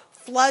a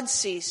flood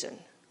season.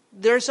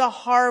 There's a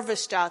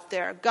harvest out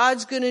there.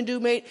 God's going to do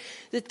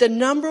that. The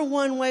number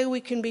one way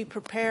we can be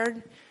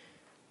prepared,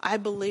 I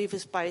believe,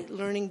 is by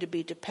learning to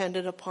be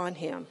dependent upon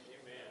Him.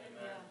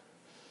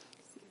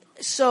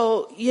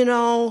 So,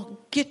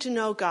 get to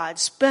know God.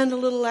 Spend a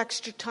little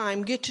extra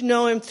time. Get to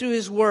know Him through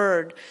His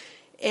Word.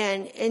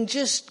 And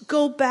just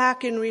go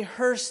back and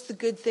rehearse the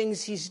good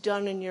things He's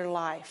done in your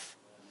life.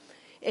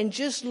 And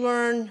just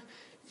learn,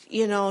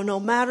 no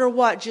matter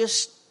what,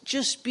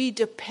 just be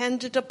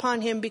dependent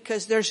upon Him,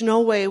 because there's no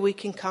way we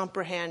can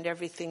comprehend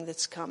everything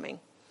that's coming.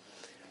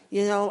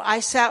 I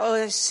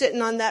was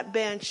sitting on that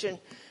bench and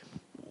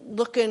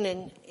looking,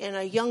 and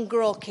a young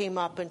girl came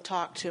up and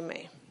talked to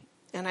me.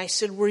 And I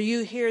said, "Were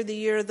you here the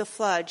year of the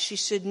flood?" She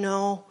said,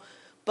 "No,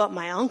 but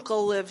my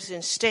uncle lives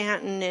in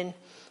Stanton and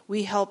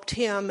we helped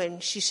him."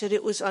 And she said,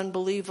 "It was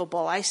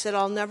unbelievable." I said,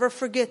 "I'll never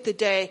forget the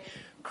day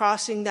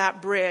crossing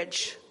that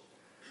bridge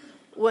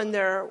when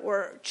there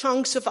were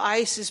chunks of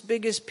ice as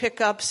big as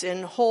pickups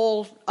and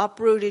whole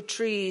uprooted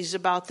trees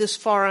about this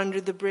far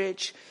under the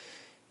bridge.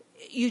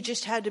 You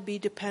just had to be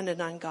dependent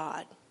on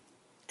God."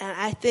 And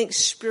I think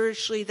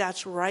spiritually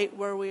that's right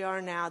where we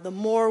are now. The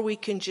more we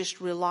can just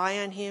rely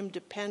on Him,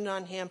 depend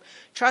on Him,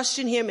 trust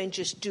in Him, and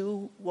just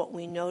do what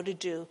we know to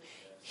do,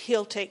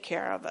 He'll take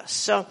care of us.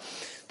 So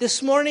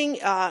this morning,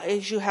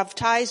 as you have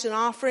tithes and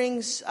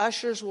offerings,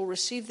 ushers will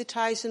receive the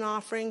tithes and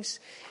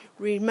offerings.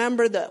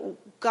 Remember that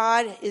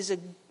God is a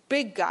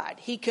big God.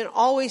 He can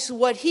always,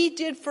 what He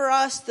did for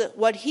us,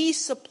 what He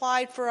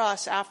supplied for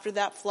us after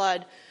that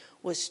flood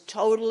was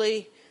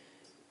totally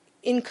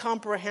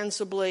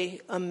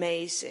incomprehensibly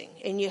amazing.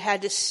 And you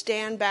had to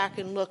stand back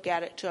and look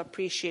at it to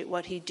appreciate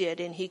what He did.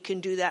 And He can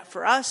do that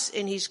for us,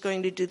 and He's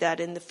going to do that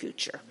in the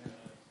future.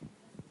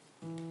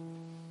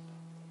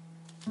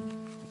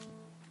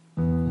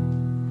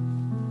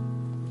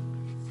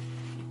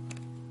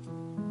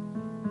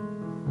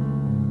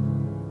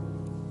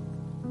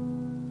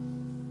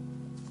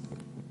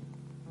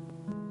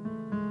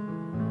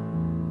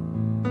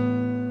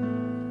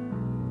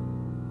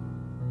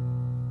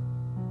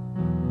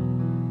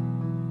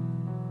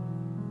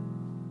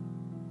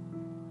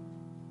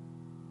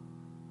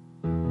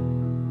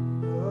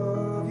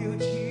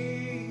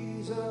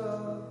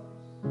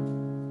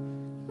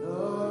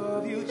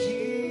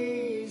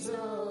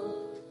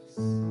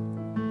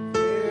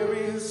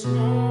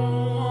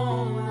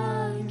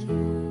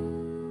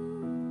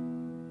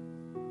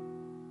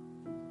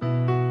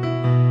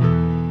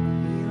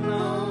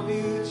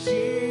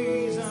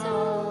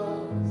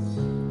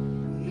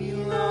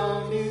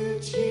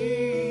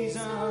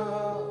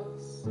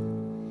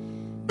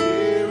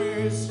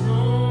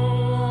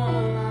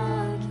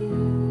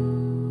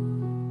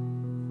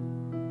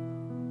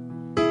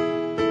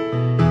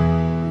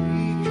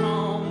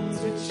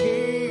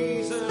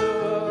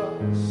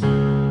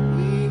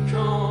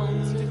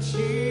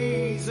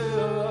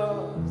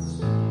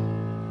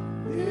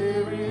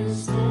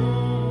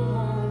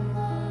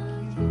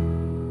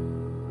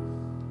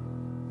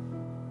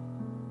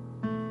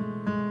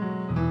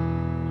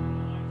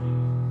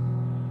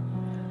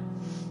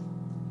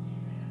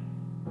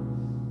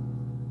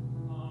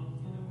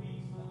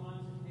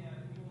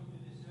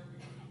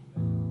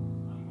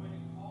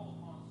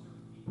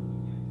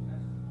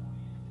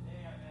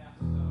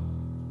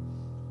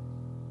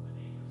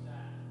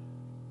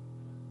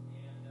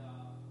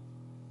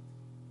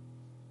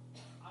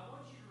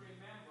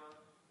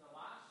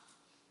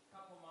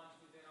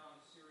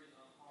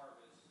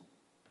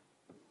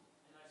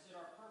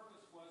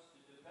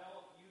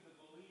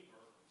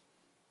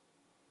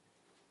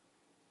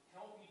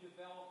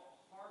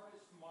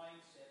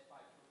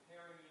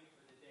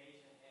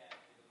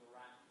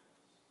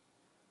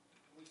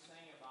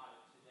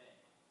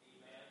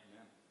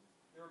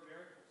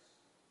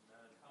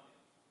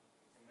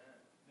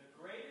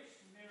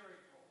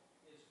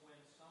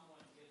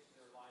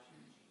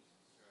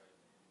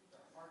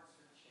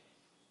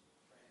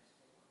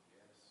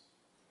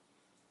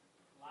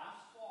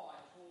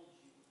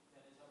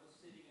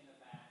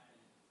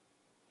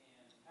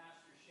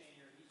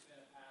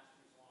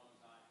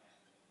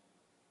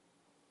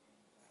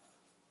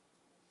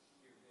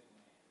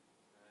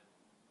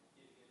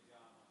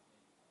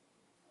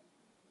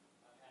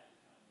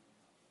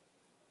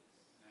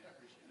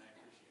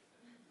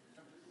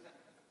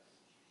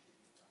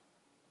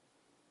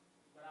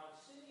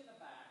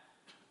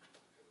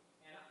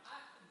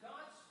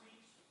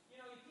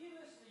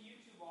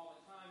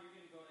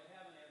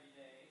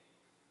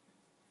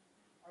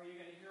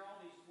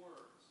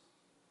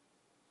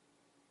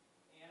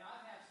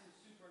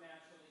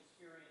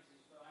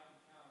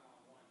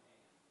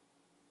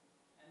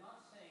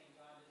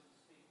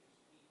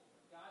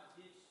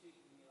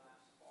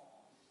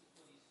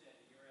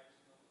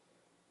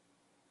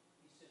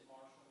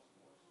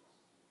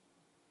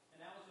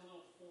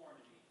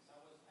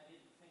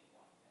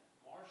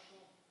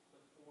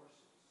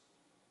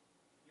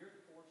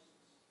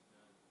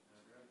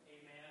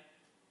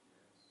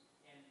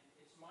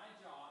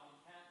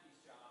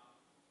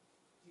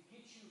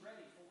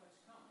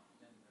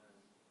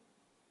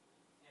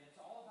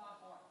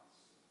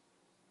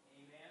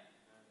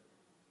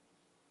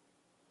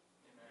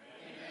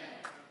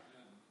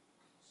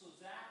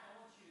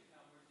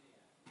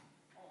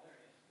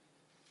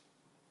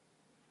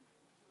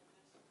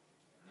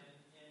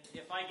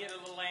 If I get a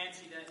little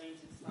antsy, that means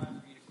it's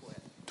time for you to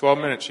quit. 12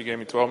 minutes. She gave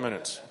me 12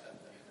 minutes.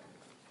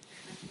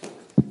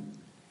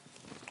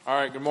 All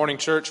right, good morning,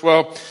 church.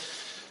 Well,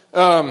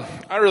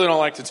 I really don't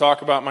like to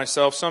talk about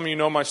myself. Some of you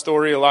know my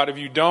story, a lot of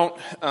you don't.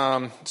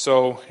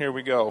 So here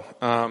we go.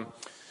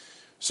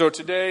 So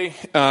today,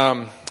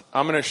 I'm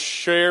going to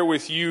share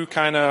with you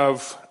kind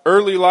of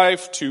early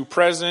life to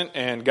present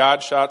and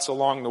God shots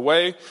along the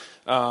way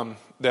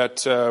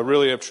that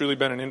really have truly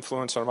been an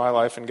influence on my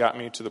life and got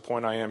me to the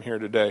point I am here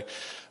today.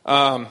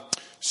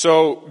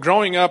 So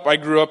growing up, I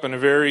grew up in a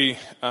very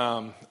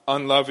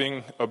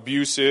unloving,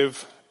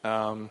 abusive,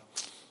 rotten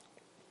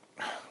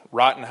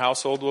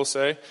household, we'll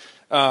say.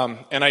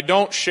 And I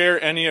don't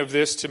share any of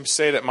this to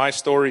say that my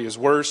story is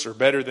worse or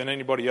better than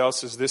anybody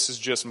else's. This is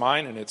just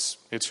mine, and it's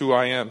who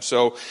I am.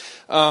 So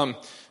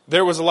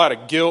there was a lot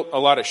of guilt, a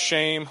lot of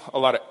shame, a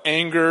lot of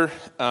anger.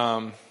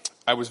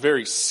 I was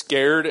very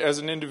scared as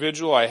an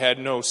individual. I had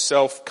no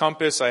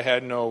self-compass. I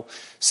had no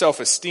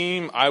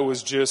self-esteem. I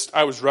was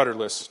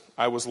rudderless.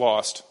 I was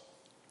lost.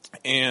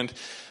 And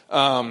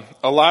a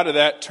lot of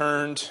that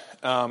turned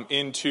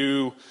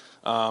into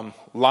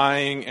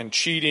lying and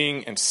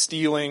cheating and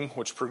stealing,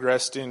 which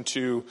progressed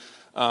into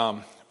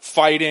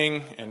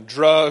fighting and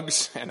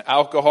drugs and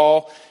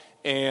alcohol.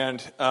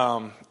 And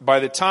by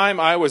the time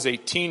I was a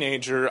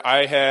teenager,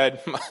 I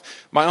had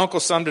my uncle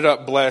summed it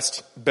up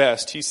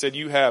best. He said,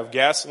 "You have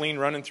gasoline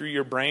running through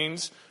your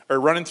brains or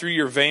running through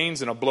your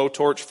veins and a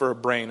blowtorch for a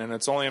brain, and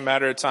it's only a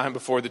matter of time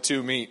before the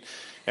two meet."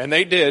 And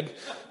they did.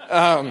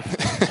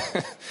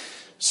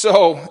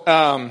 So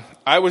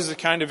I was the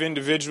kind of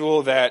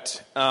individual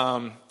that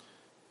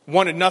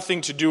wanted nothing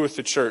to do with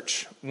the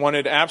church,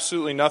 wanted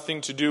absolutely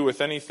nothing to do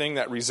with anything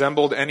that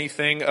resembled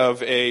anything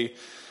of a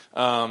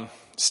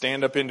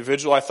stand-up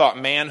individual. I thought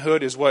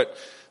manhood is what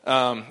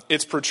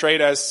it's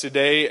portrayed as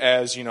today,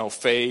 as, you know,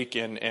 fake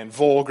and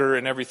vulgar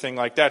and everything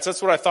like that. So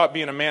that's what I thought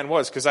being a man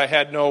was, because I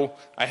had no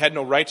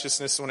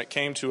righteousness when it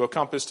came to a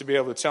compass to be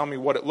able to tell me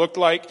what it looked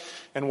like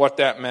and what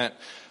that meant.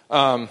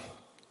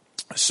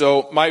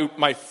 So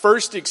my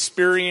first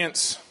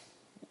experience,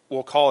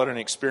 we'll call it an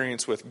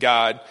experience with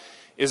God,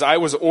 is I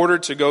was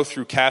ordered to go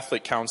through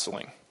Catholic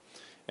counseling.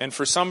 And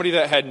for somebody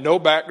that had no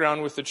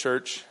background with the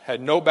church,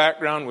 had no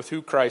background with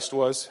who Christ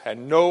was, had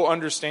no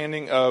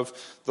understanding of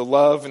the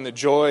love and the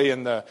joy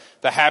and the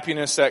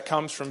happiness that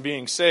comes from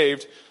being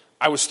saved,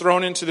 I was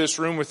thrown into this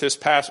room with this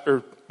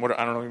pastor,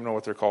 I don't even know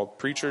what they're called,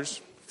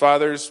 preachers,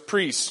 fathers,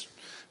 priests.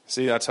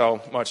 See, that's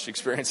how much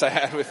experience I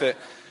had with it.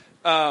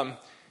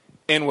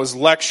 And was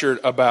lectured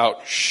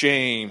about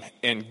shame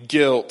and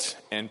guilt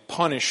and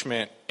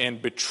punishment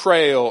and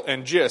betrayal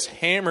and just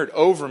hammered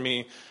over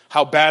me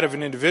how bad of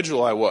an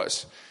individual I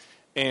was.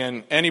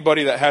 And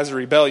anybody that has a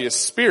rebellious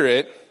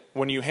spirit,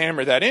 when you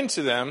hammer that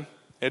into them,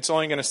 it's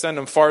only going to send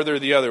them farther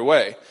the other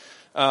way.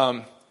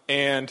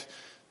 And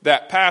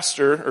that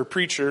pastor or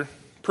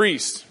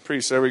priest,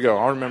 there we go,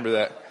 I'll remember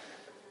that.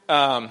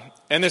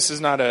 And this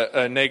is not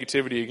a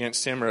negativity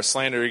against him or a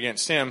slander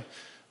against him,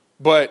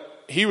 but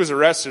he was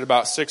arrested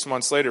about 6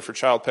 months later for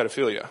child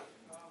pedophilia.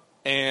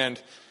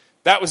 And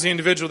that was the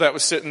individual that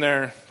was sitting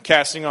there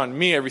casting on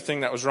me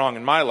everything that was wrong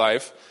in my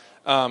life.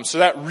 So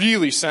that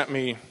really sent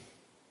me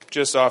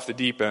just off the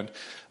deep end.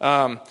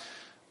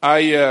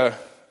 I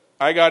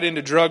got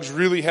into drugs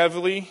really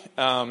heavily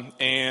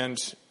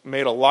and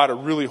made a lot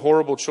of really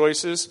horrible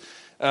choices.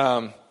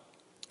 And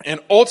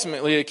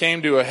ultimately it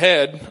came to a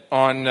head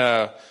on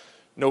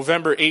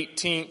November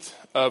 18th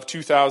of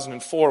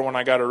 2004 when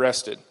I got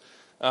arrested.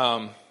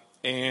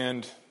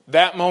 And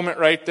that moment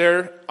right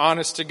there,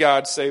 honest to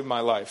God, saved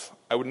my life.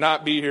 I would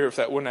not be here if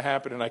that wouldn't have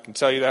happened, and I can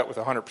tell you that with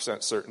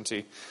 100%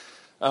 certainty.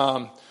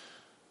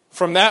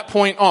 From that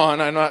point on,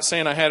 I'm not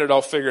saying I had it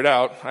all figured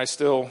out. I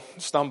still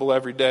stumble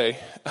every day.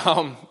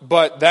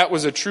 But that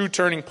was a true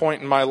turning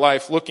point in my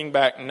life, looking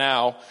back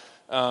now,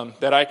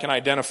 that I can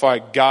identify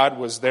God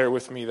was there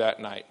with me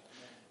that night.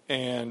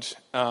 And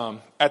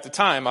at the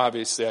time,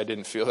 obviously, I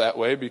didn't feel that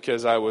way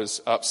because I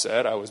was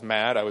upset, I was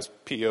mad, I was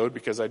PO'd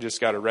because I just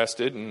got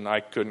arrested and I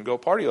couldn't go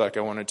party like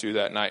I wanted to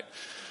that night.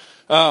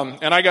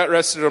 And I got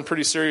arrested on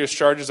pretty serious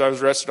charges. I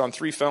was arrested on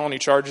 3 felony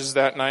charges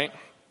that night.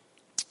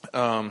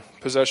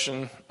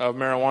 Possession of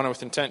marijuana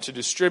with intent to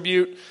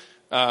distribute,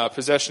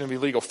 possession of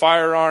illegal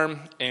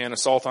firearm, and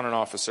assault on an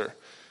officer.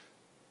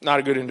 Not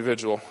a good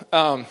individual.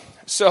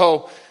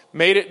 So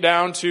made it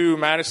down to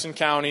Madison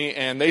County,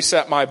 and they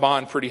set my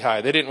bond pretty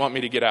high. They didn't want me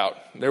to get out.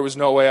 There was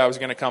no way I was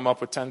going to come up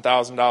with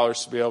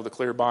 $10,000 to be able to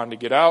clear bond to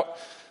get out.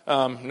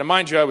 Now,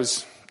 mind you, I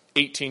was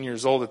 18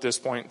 years old at this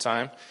point in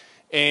time.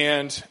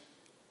 And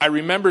I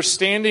remember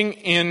standing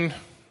in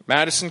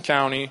Madison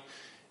County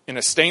in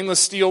a stainless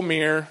steel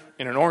mirror,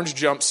 in an orange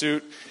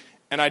jumpsuit,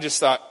 and I just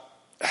thought,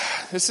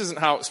 this isn't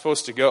how it's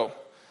supposed to go.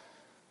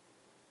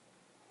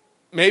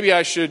 Maybe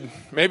I should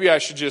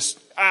just,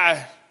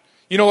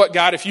 you know what,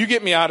 God, if you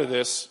get me out of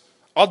this,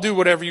 I'll do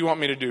whatever you want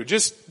me to do.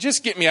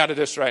 Just get me out of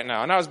this right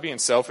now. And I was being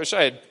selfish.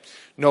 I had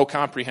no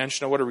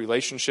comprehension of what a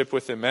relationship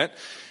with him meant.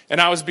 And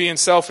I was being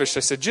selfish. I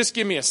said, just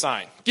give me a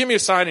sign. Give me a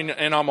sign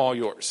and I'm all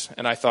yours.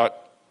 And I thought,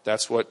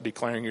 That's what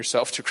declaring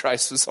yourself to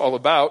Christ is all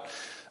about.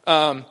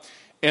 And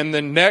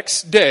the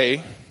next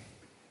day,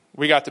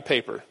 we got the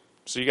paper.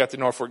 So you got the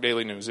Norfolk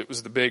Daily News. It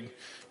was the big,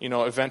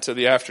 event of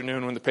the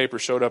afternoon when the paper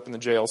showed up in the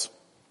jails.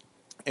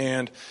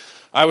 And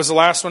I was the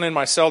last one in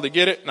my cell to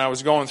get it, and I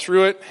was going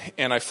through it,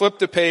 and I flipped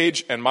the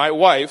page, and my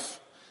wife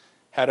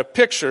had a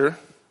picture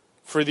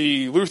for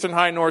the Lutheran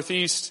High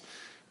Northeast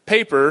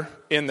paper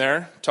in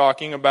there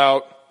talking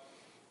about,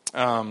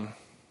 I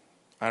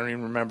don't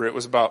even remember, it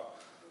was about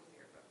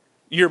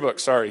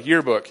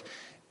yearbook.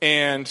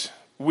 And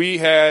we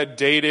had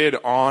dated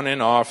on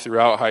and off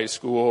throughout high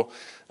school.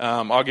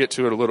 I'll get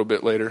to it a little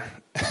bit later.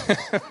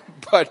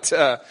 But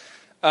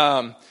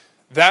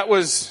that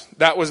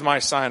was my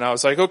sign. I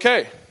was like,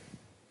 okay,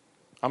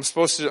 I'm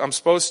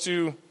supposed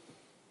to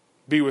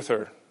be with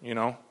her,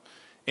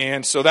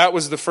 And so that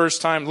was the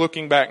first time,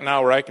 looking back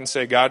now, where I can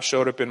say God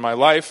showed up in my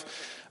life.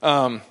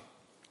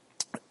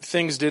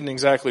 Things didn't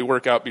exactly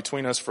work out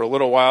between us for a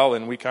little while,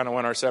 and we kind of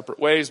went our separate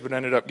ways, but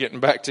ended up getting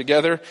back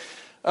together.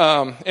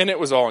 And it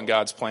was all in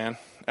God's plan.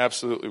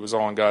 Absolutely was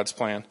all in God's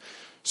plan.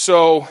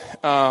 So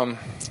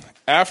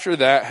after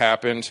that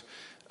happened,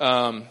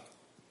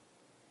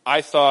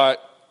 I thought,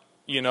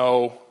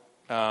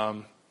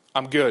 I'm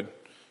good.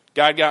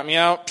 God got me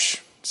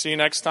out. See you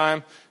next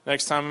time.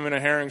 Next time I'm in a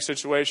herring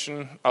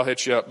situation, I'll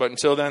hit you up. But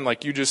until then,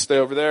 you just stay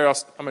over there. I'm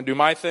going to do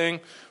my thing.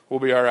 We'll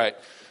be all right.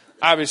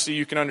 Obviously,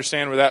 you can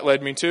understand where that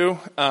led me to.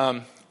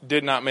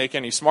 Did not make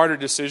any smarter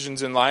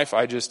decisions in life.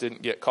 I just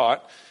didn't get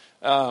caught.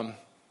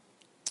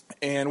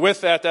 And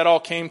with that all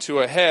came to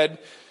a head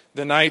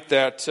the night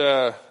that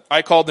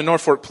I called the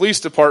Norfolk Police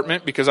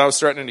Department because I was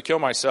threatening to kill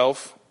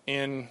myself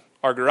in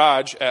our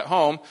garage at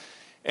home.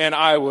 And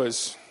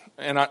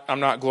I'm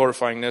not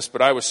glorifying this,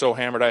 but I was so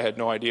hammered I had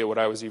no idea what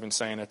I was even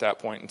saying at that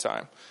point in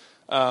time.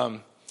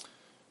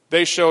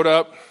 They showed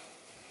up,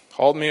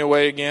 hauled me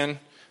away again.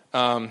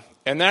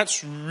 And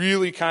that's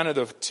really kind of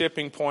the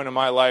tipping point of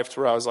my life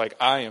to where I was like,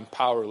 I am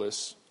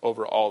powerless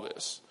over all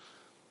this.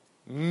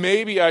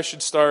 Maybe I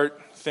should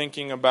start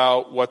thinking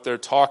about what they're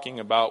talking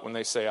about when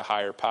they say a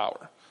higher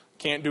power.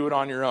 Can't do it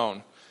on your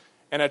own.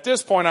 And at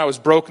this point, I was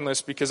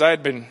brokenless because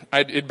it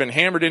had been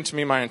hammered into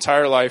me my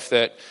entire life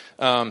that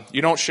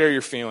you don't share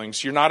your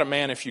feelings. You're not a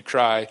man if you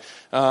cry.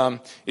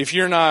 If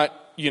you're not,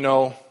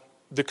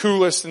 the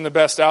coolest and the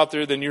best out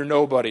there, then you're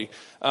nobody.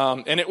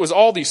 And it was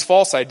all these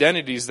false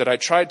identities that I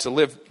tried to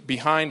live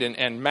behind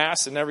and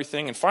mask and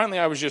everything. And finally,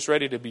 I was just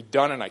ready to be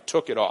done, and I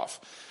took it off.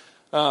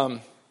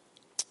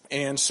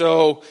 And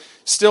so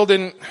still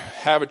didn't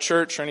have a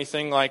church or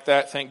anything like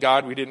that. Thank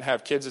God we didn't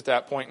have kids at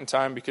that point in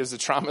time because the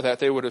trauma that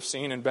they would have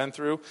seen and been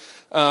through.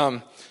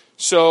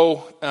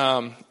 So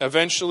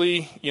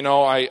eventually,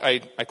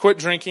 I quit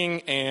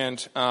drinking,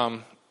 and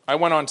I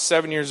went on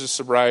 7 years of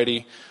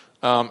sobriety,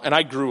 and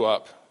I grew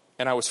up.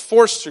 And I was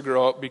forced to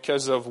grow up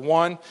because of,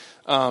 one,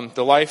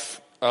 the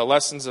life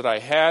lessons that I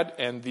had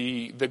and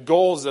the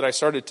goals that I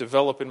started to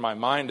develop in my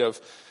mind of,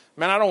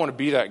 man, I don't want to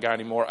be that guy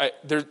anymore.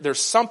 There's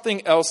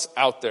something else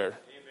out there.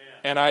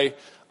 Amen. And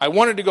I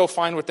wanted to go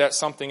find what that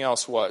something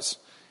else was.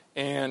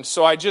 And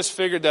so I just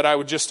figured that I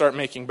would just start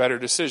making better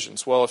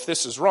decisions. Well, if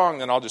this is wrong,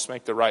 then I'll just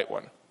make the right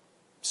one.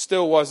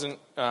 Still wasn't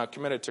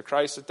committed to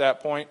Christ at that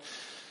point.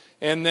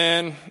 And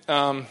then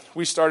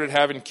we started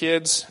having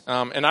kids,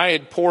 and I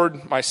had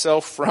pouring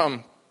myself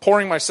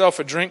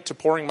a drink to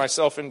pouring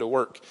myself into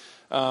work.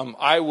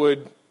 I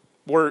would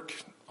work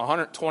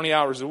 120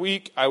 hours a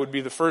week. I would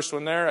be the first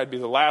one there. I'd be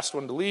the last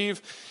one to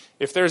leave.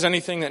 If there's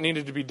anything that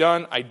needed to be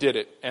done, I did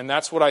it. And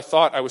that's what I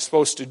thought I was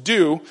supposed to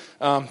do.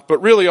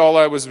 But really all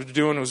I was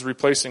doing was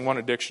replacing one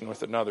addiction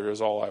with another is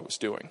all I was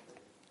doing.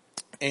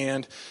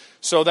 And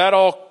so that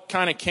all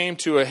kind of came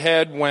to a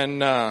head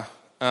when I'm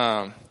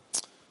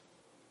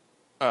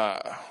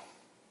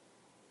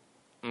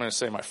going to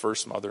say my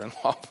first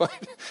mother-in-law,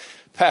 but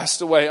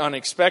passed away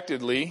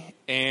unexpectedly.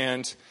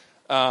 And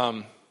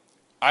I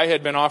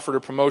had been offered a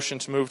promotion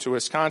to move to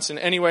Wisconsin.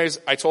 Anyways,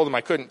 I told them I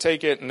couldn't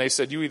take it, and they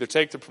said, you either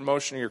take the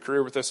promotion or your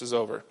career with us is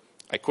over.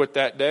 I quit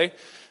that day.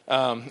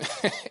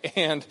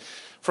 And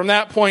from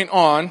that point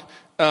on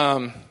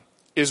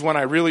is when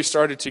I really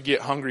started to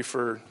get hungry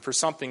for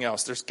something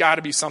else. There's got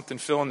to be something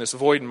filling this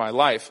void in my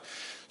life.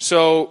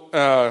 So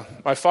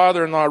my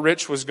father-in-law,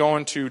 Rich, was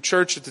going to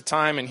church at the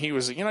time, and he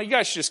was, you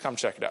guys should just come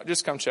check it out.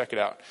 Just come check it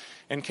out.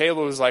 And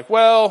Kayla was like,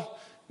 well,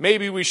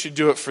 maybe we should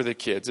do it for the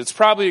kids. It's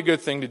probably a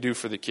good thing to do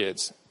for the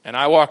kids. And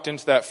I walked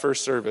into that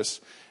first service,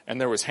 and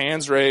there was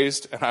hands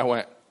raised, and I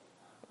went,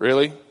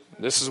 really?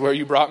 This is where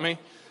you brought me?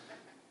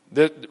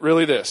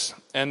 Really this?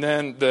 And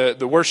then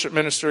the worship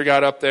minister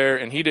got up there,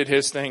 and he did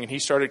his thing, and he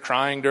started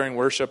crying during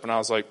worship, and I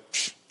was like,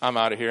 I'm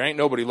out of here. Ain't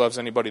nobody loves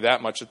anybody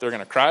that much that they're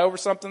going to cry over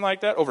something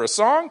like that, over a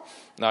song?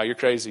 No, you're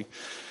crazy.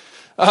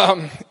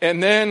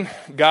 And then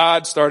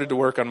God started to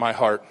work on my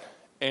heart.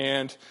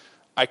 And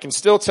I can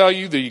still tell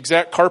you the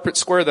exact carpet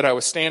square that I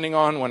was standing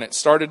on when it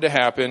started to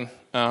happen.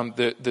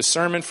 The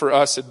sermon for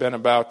us had been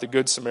about the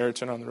Good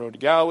Samaritan on the road to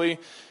Galilee.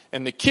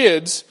 And the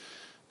kids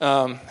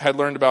had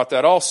learned about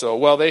that also.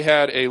 Well, they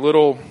had a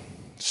little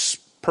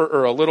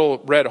or a little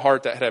red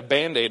heart that had a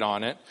Band-Aid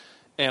on it.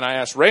 And I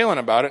asked Raylan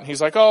about it, and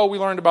he's like, oh, we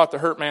learned about the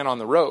hurt man on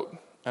the road.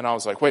 And I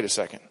was like, wait a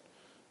second.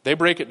 They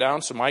break it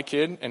down so my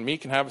kid and me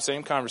can have the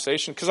same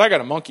conversation? Because I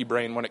got a monkey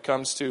brain when it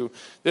comes to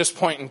this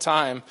point in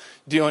time,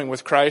 dealing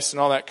with Christ and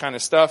all that kind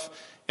of stuff.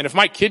 And if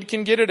my kid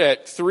can get it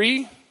at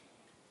 3,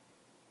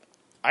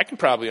 I can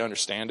probably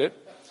understand it.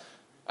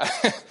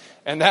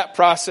 And that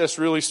process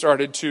really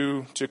started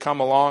to come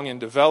along and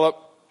develop.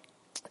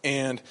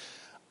 And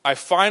I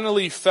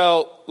finally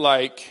felt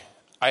like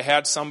I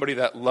had somebody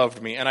that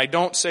loved me. And I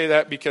don't say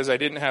that because I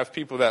didn't have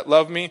people that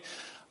loved me.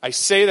 I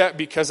say that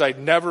because I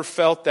never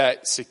felt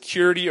that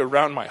security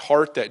around my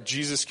heart that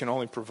Jesus can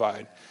only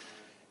provide.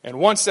 And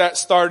once that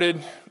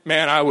started,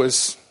 man, I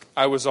was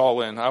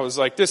all in. I was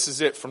like, this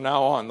is it from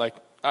now on. Like,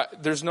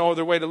 there's no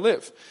other way to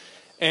live.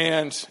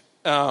 And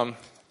I'm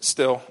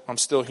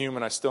still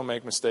human. I still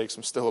make mistakes.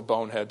 I'm still a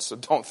bonehead. So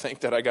don't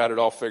think that I got it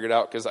all figured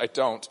out, because I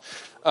don't.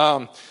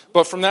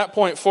 But from that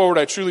point forward,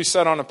 I truly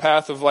set on a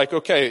path of like,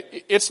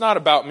 okay, it's not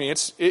about me.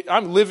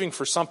 I'm living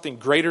for something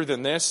greater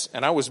than this,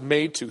 and I was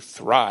made to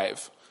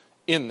thrive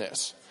in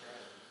this.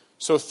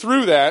 So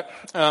through that,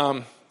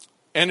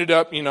 ended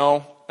up,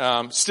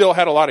 still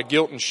had a lot of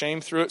guilt and shame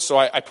through it. So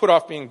I put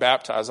off being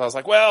baptized. I was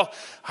like, well,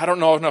 I don't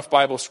know enough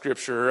Bible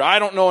scripture. Or I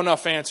don't know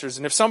enough answers.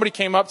 And if somebody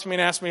came up to me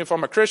and asked me if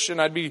I'm a Christian,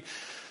 I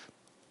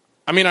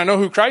know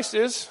who Christ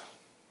is.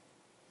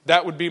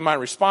 That would be my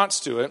response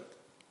to it.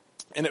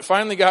 And it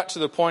finally got to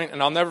the point,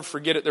 and I'll never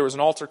forget it, there was an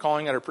altar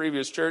calling at our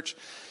previous church,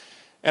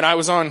 and I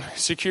was on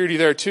security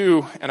there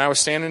too, and I was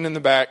standing in the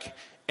back,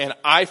 and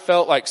I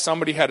felt like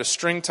somebody had a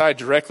string tied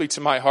directly to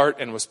my heart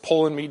and was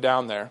pulling me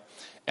down there.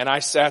 And I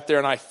sat there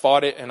and I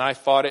fought it and I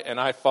fought it and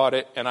I fought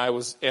it, and I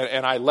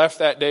left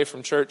that day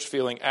from church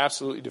feeling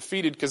absolutely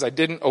defeated because I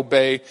didn't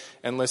obey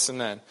and listen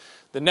then.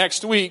 The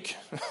next week,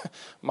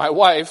 my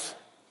wife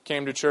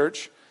came to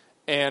church,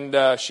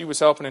 and she was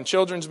helping in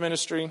children's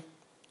ministry,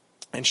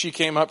 and she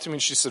came up to me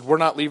and she said, we're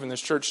not leaving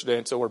this church today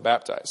until we're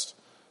baptized.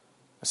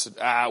 I said,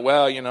 I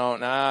don't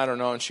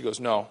know. And she goes,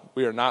 no,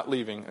 we are not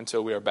leaving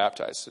until we are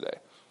baptized today.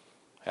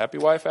 Happy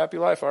wife, happy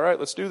life. All right,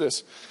 let's do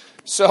this.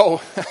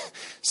 So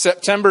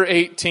September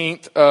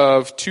 18th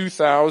of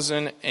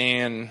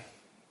 2018,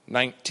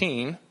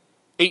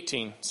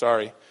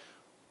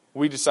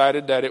 we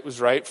decided that it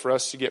was right for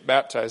us to get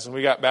baptized. And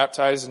we got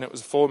baptized, and it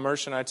was full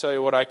immersion. I tell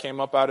you what, I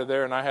came up out of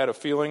there, and I had a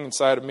feeling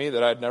inside of me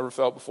that I'd never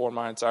felt before in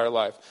my entire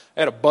life.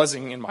 I had a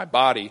buzzing in my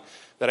body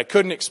that I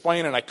couldn't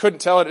explain, and I couldn't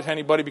tell it to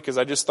anybody because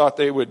I just thought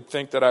they would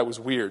think that I was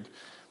weird.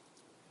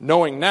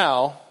 Knowing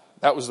now,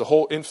 that was the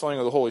whole infilling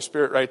of the Holy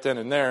Spirit right then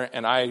and there,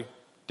 and I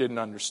didn't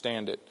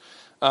understand it.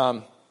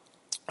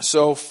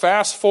 So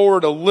fast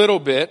forward a little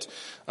bit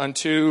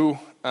unto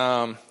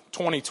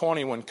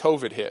 2020 when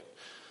COVID hit.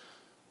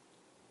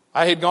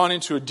 I had gone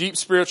into a deep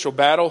spiritual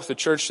battle with the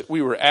church that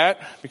we were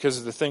at because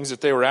of the things that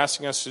they were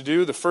asking us to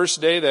do. The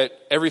first day that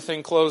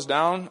everything closed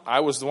down, I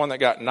was the one that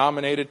got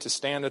nominated to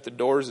stand at the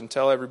doors and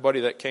tell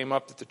everybody that came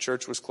up that the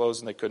church was closed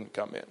and they couldn't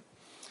come in.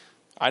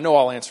 I know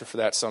I'll answer for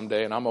that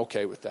someday, and I'm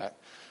okay with that.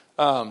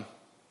 And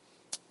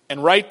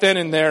right then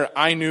and there,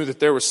 I knew that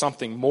there was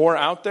something more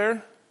out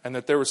there and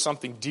that there was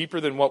something deeper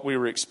than what we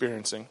were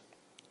experiencing.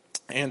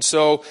 And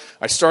so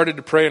I started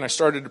to pray, and I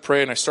started to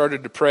pray, and I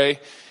started to pray.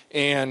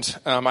 And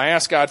I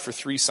asked God for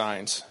 3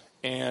 signs.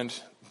 And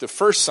the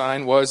first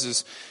sign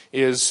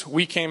is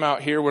we came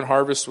out here when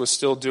Harvest was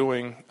still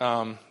doing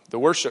the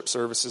worship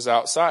services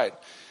outside.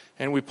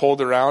 And we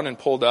pulled around and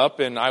pulled up,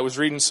 and I was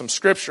reading some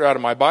scripture out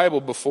of my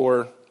Bible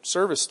before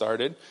service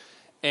started.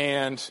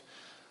 And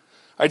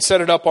I'd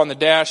set it up on the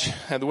dash,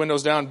 had the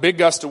windows down. Big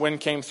gust of wind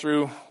came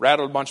through,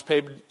 rattled a bunch of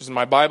pages in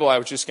my Bible. I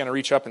was just going to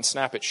reach up and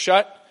snap it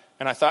shut.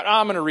 And I thought,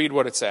 I'm going to read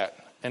what it's at.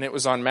 And it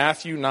was on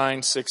Matthew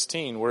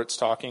 9:16, where it's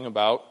talking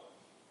about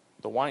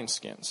the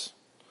wineskins.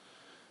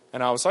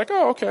 And I was like,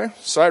 oh, okay.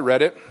 So I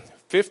read it.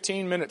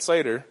 15 minutes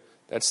later,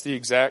 that's the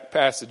exact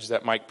passage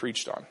that Mike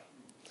preached on.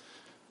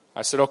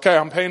 I said, okay,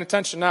 I'm paying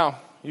attention now.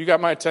 You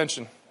got my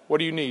attention. What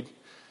do you need?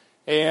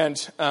 And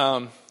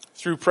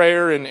through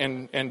prayer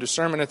and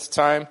discernment at the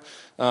time,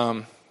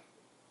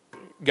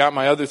 got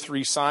my other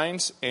 3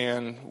 signs,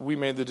 and we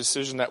made the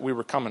decision that we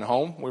were coming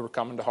home. We were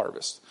coming to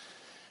Harvest.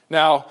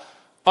 Now,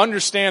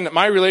 understand that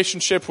my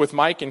relationship with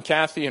Mike and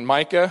Kathy and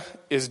Micah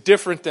is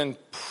different than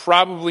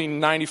probably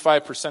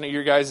 95% of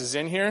your guys is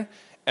in here.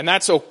 And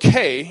that's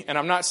okay, and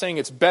I'm not saying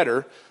it's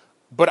better,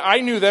 but I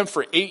knew them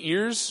for 8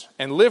 years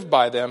and lived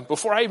by them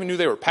before I even knew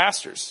they were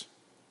pastors.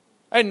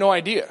 I had no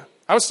idea.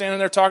 I was standing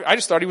there talking. I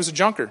just thought he was a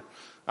junker.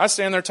 I was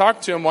standing there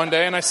talking to him one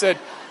day, and I said,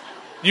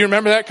 do you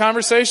remember that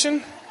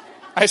conversation?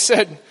 I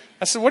said,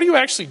 what do you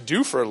actually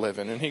do for a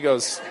living? And he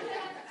goes,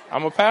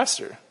 I'm a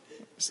pastor.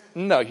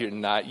 No, you're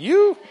not.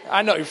 You?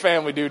 I know your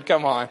family, dude.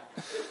 Come on.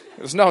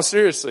 It was, no,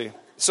 seriously.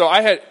 So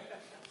I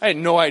had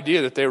no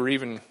idea that they were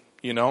even,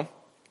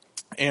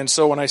 And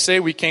so when I say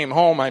we came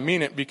home, I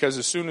mean it, because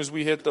as soon as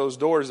we hit those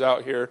doors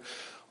out here,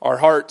 our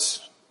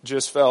hearts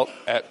just felt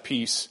at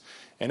peace.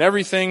 And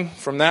everything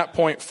from that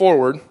point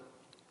forward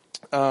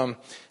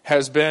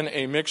has been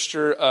a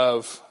mixture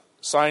of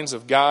signs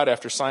of God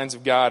after signs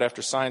of God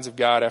after signs of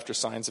God after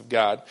signs of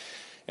God.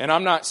 And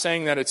I'm not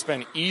saying that it's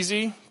been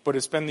easy, but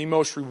it's been the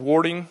most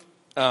rewarding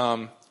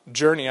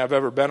journey I've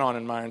ever been on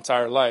in my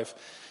entire life.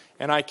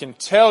 And I can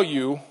tell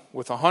you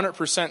with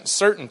 100%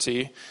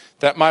 certainty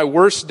that my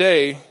worst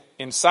day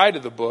inside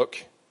of the book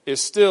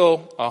is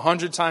still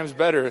 100 times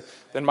better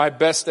than my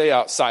best day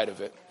outside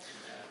of it.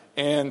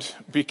 And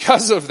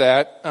because of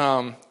that,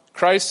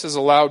 Christ has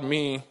allowed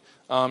me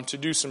to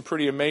do some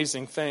pretty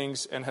amazing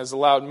things and has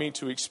allowed me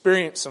to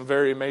experience some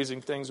very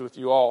amazing things with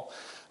you all.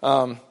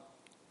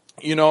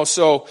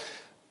 So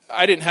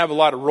I didn't have a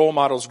lot of role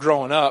models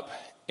growing up.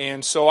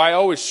 And so I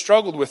always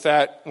struggled with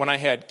that when I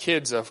had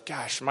kids of,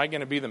 gosh, am I going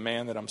to be the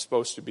man that I'm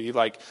supposed to be?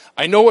 Like,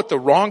 I know what the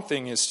wrong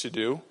thing is to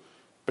do,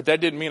 but that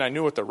didn't mean I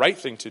knew what the right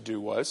thing to do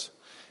was.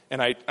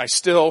 And I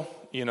still,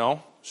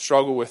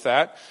 struggle with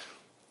that.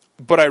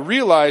 But I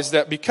realized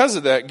that because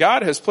of that,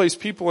 God has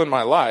placed people in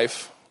my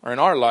life, or in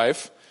our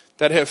life,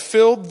 that have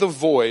filled the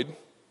void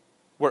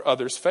where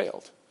others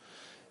failed.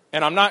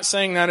 And I'm not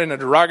saying that in a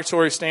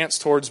derogatory stance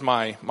towards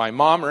my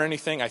mom or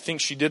anything. I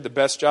think she did the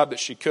best job that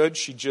she could.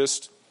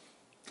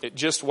 It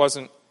just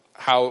wasn't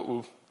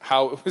how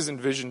it was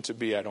envisioned to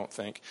be, I don't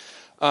think.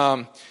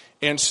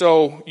 And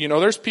so,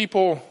 there's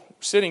people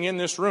sitting in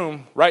this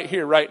room right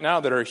here, right now,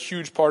 that are a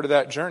huge part of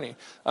that journey.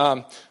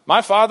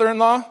 My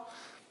father-in-law,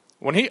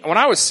 when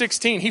I was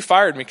 16, he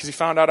fired me because he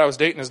found out I was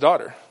dating his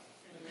daughter.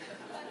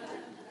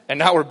 And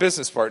now we're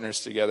business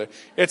partners together.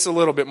 It's a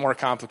little bit more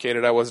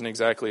complicated. I wasn't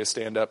exactly a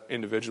stand-up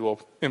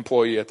individual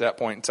employee at that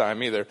point in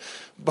time either.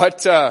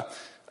 But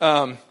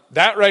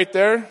that right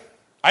there,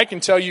 I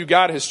can tell you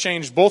God has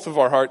changed both of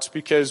our hearts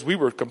because we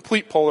were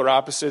complete polar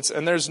opposites,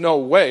 and there's no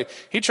way.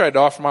 He tried to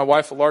offer my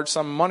wife a large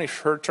sum of money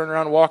for her to turn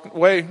around and walk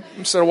away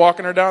instead of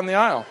walking her down the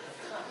aisle.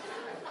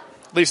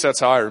 At least that's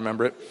how I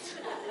remember it.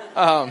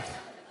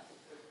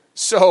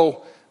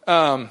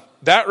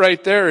 That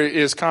right there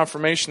is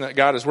confirmation that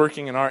God is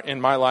working in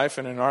my life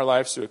and in our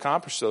lives to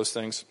accomplish those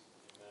things.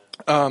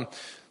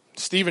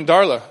 Steve and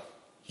Darla,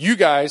 you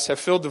guys have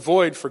filled the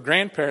void for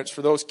grandparents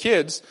for those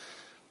kids.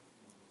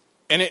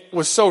 And it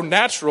was so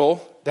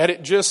natural that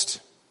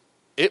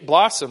it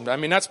blossomed. I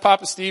mean, that's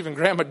Papa Steve and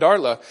Grandma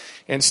Darla.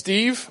 And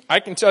Steve, I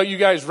can tell you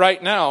guys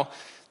right now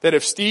that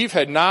if Steve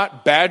had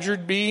not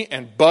badgered me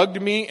and bugged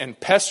me and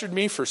pestered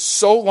me for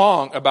so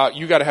long about,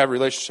 you got to have a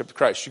relationship with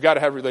Christ. You got to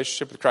have a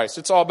relationship with Christ.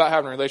 It's all about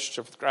having a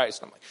relationship with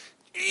Christ. I'm like,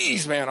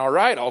 geez, man, all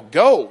right, I'll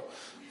go.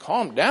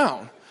 Calm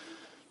down.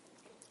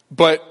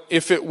 But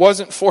if it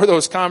wasn't for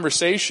those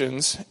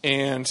conversations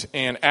and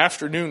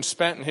afternoons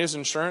spent in his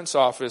insurance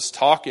office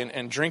talking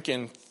and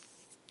drinking,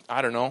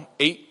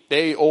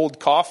 8-day-old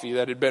coffee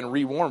that had been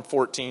rewarmed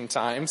 14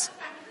 times,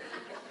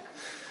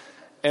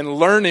 and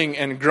learning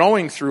and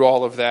growing through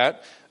all of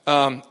that,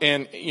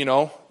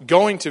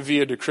 going to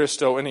Via de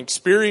Cristo and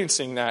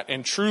experiencing that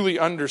and truly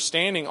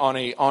understanding on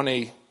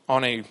a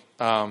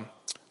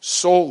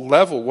soul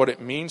level what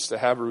it means to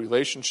have a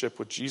relationship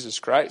with Jesus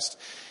Christ.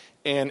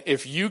 And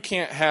if you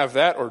can't have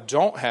that or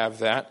don't have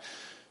that,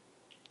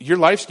 your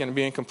life's going to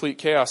be in complete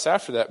chaos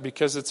after that,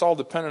 because it's all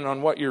dependent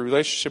on what your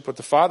relationship with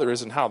the Father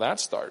is and how that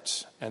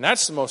starts. And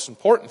that's the most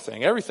important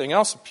thing. Everything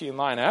else will be in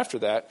line after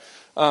that.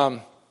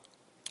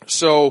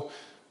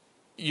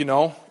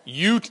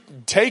 You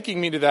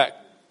taking me to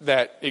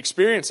that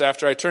experience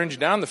after I turned you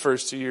down the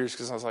first 2 years,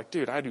 because I was like,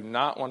 dude, I do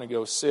not want to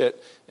go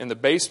sit in the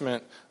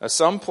basement of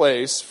some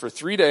place for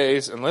 3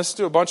 days and listen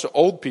to a bunch of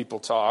old people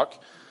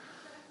talk.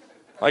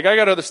 Like, I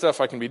got other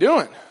stuff I can be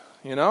doing,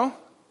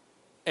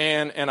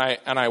 And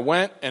I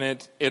went,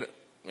 and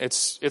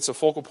it's a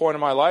focal point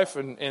of my life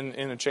and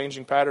in a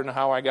changing pattern of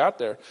how I got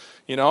there.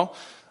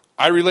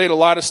 I relate a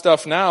lot of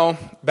stuff now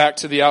back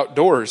to the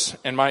outdoors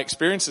and my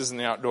experiences in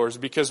the outdoors,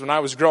 because when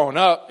I was growing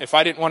up, if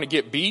I didn't want to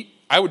get beat,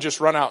 I would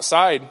just run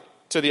outside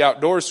to the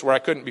outdoors where I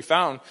couldn't be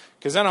found,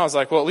 because then I was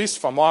like, well, at least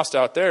if I'm lost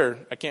out there,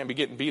 I can't be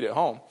getting beat at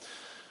home.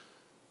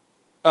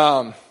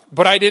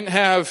 But I didn't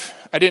have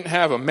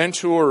a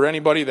mentor or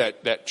anybody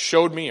that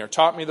showed me or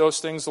taught me those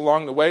things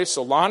along the way.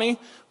 So Lonnie,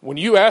 when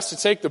you asked to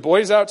take the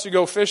boys out to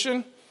go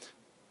fishing,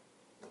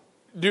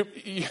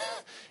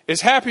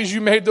 as happy as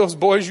you made those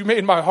boys, you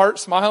made my heart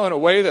smile in a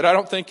way that I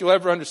don't think you'll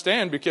ever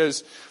understand,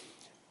 because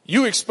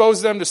you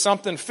exposed them to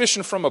something,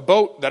 fishing from a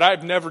boat, that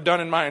I've never done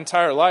in my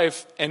entire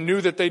life, and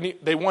knew that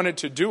they wanted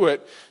to do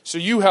it. So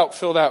you helped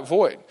fill that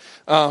void.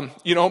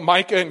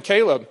 Micah and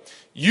Caleb,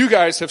 you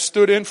guys have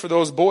stood in for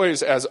those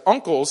boys as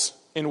uncles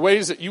in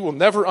ways that you will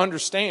never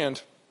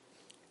understand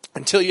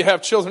until you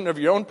have children of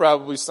your own,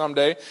 probably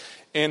someday.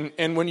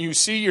 And when you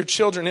see your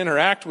children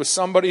interact with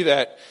somebody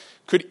that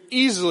could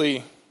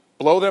easily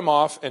blow them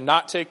off and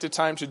not take the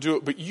time to do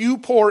it, but you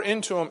pour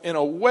into them in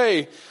a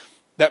way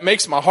that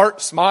makes my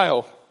heart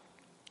smile.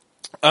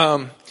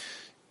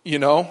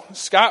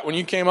 Scott, when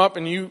you came up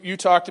and you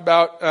talked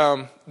about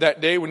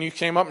that day when you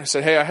came up and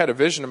said, hey, I had a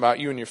vision about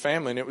you and your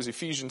family, and it was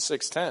Ephesians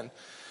 6:10.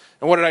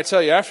 And what did I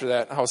tell you after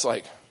that? I was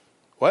like,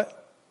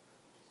 what?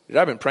 Dude,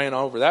 I've been praying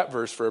over that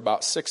verse for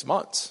about 6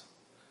 months.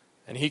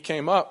 And he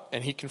came up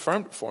and he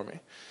confirmed it for me.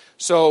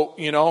 So,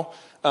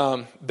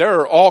 there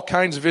are all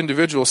kinds of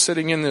individuals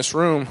sitting in this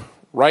room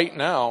right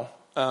now,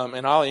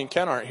 and Ollie and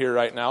Ken aren't here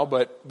right now,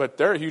 but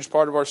they're a huge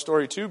part of our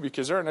story too,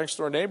 because they're our next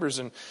door neighbors,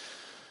 and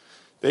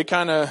they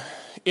kind of,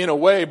 in a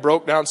way,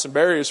 broke down some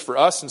barriers for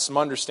us and some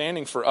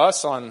understanding for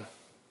us on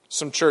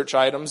some church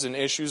items and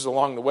issues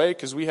along the way,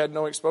 because we had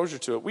no exposure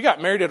to it. We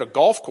got married at a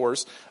golf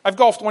course. I've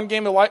golfed one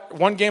game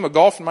of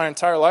golf in my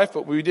entire life,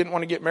 but we didn't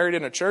want to get married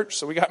in a church,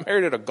 so we got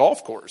married at a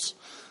golf course.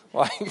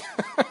 Like,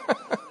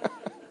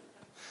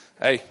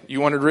 hey, you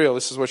wanted real.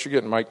 This is what you're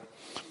getting, Mike.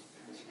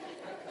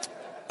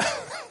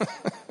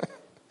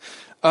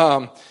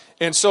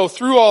 And so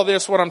through all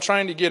this, what I'm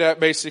trying to get at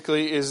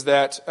basically is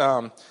that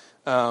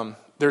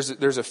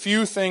there's a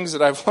few things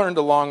that I've learned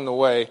along the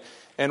way.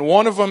 And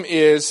one of them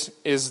is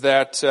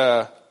that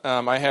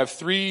I have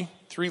three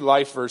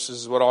life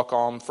verses, is what I'll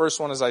call them. First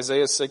one is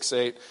Isaiah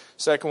 6:8.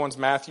 Second one's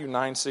Matthew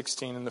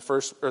 9:16, and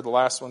the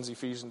last one's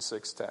Ephesians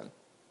 6:10.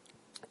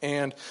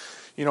 And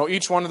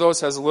each one of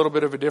those has a little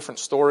bit of a different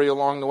story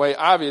along the way.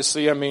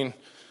 Obviously, the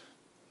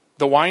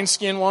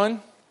wineskin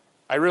one,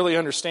 I really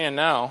understand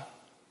now,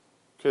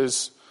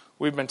 because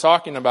we've been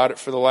talking about it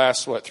for the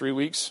last 3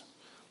 weeks.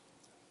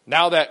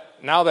 Now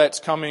that's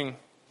coming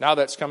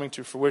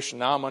to fruition.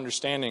 Now I'm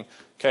understanding,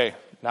 okay,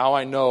 now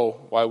I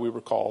know why we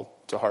were called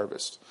to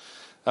harvest.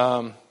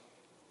 And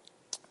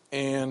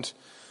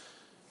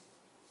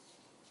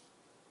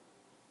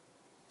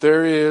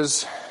there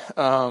is,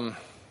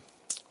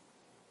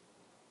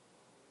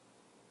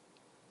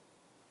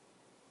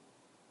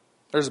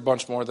 there's a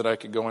bunch more that I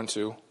could go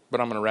into,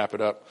 but I'm going to wrap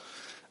it up.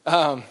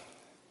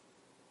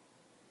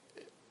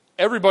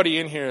 Everybody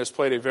in here has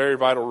played a very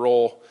vital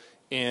role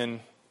in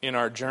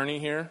our journey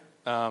here.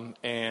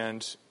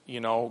 And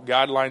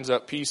God lines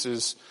up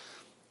pieces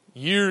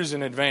years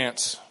in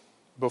advance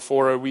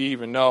before we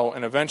even know.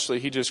 And eventually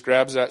he just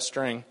grabs that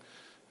string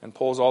and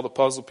pulls all the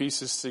puzzle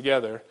pieces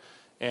together.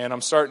 And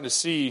I'm starting to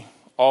see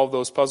all of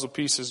those puzzle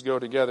pieces go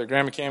together.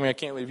 Grandma Cammie, I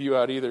can't leave you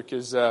out either,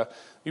 because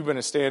you've been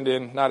a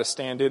stand-in, not a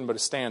stand-in, but a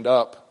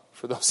stand-up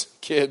for those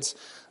kids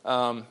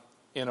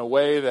in a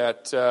way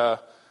that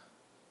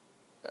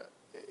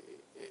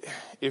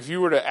if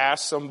you were to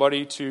ask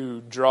somebody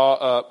to draw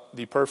up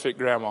the perfect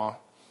grandma,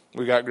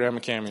 we got Grandma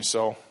Cammie.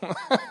 So,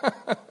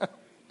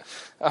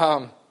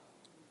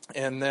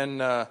 and then,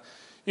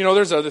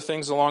 there's other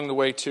things along the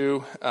way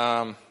too.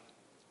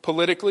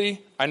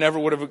 Politically, I never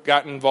would have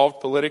gotten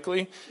involved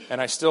politically,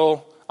 and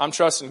I'm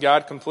trusting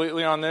God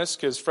completely on this,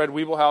 because Fred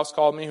Weebelhaus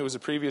called me, who was a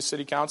previous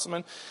city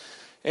councilman,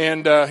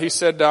 and he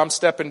said, I'm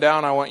stepping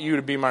down, I want you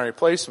to be my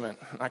replacement.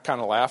 And I kind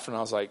of laughed, and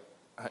I was like,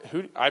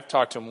 I've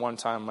talked to him one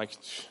time, like,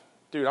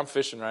 dude, I'm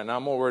fishing right now.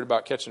 I'm more worried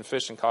about catching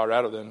fish in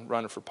Colorado than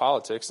running for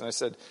politics. And I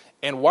said,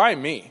 and why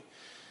me?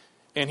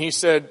 And he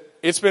said,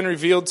 it's been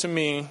revealed to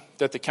me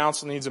that the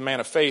council needs a man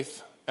of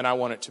faith, and I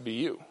want it to be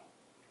you.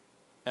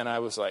 And I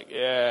was like,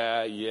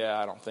 yeah,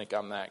 I don't think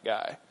I'm that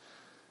guy.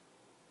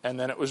 And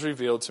then it was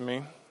revealed to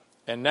me.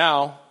 And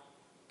now,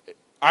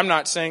 I'm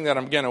not saying that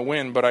I'm going to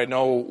win, but I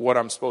know what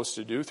I'm supposed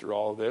to do through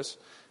all of this.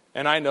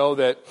 And I know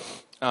that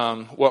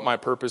what my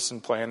purpose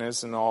and plan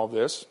is in all of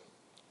this.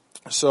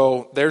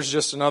 So there's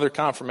just another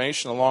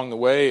confirmation along the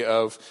way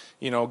of,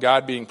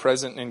 God being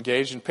present and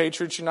engaged. And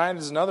Patriots United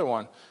is another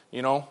one.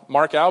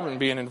 Mark Albin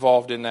being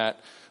involved in that.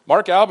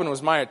 Mark Albin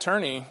was my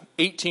attorney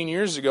 18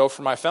 years ago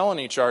for my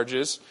felony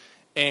charges.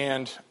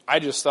 And I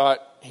just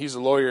thought he's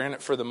a lawyer in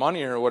it for the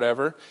money or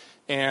whatever.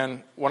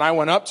 And when I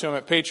went up to him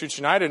at Patriots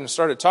United and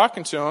started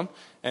talking to him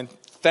and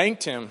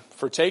thanked him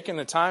for taking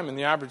the time and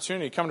the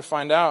opportunity, come to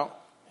find out,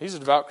 he's a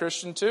devout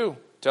Christian too.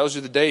 Tells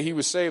you the day he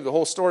was saved, the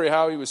whole story of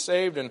how he was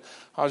saved, and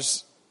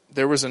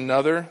there was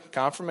another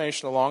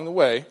confirmation along the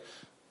way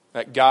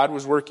that God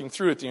was working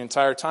through it the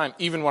entire time,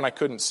 even when I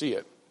couldn't see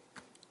it.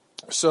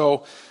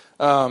 So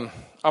I'm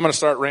going to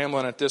start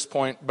rambling at this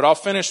point, but I'll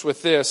finish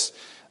with this.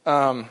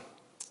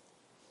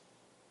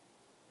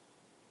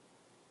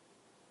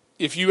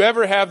 If you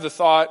ever have the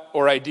thought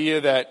or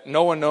idea that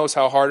no one knows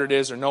how hard it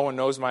is or no one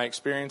knows my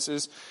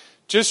experiences,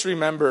 just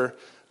remember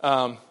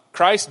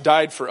Christ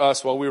died for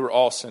us while we were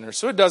all sinners.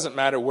 So it doesn't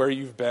matter where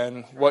you've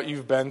been, what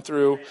you've been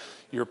through,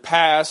 your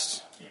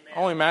past.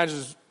 Only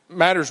matters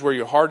where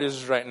your heart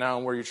is right now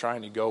and where you're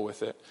trying to go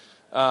with it.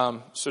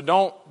 So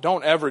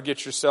don't ever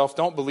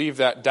don't believe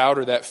that doubt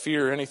or that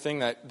fear or anything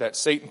that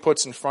Satan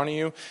puts in front of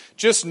you.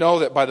 Just know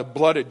that by the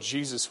blood of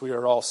Jesus we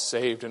are all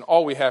saved, and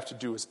all we have to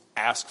do is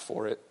ask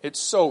for it. It's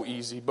so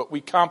easy, but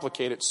we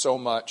complicate it so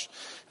much.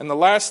 And the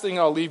last thing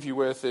I'll leave you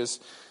with is,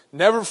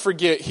 never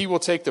forget, he will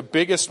take the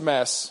biggest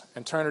mess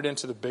and turn it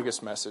into the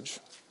biggest message.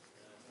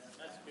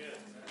 That's good.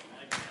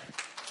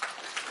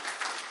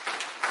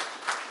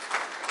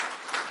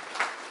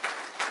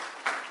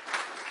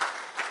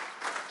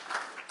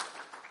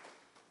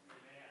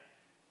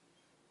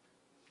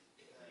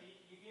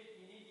 You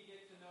need to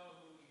get to know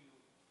who you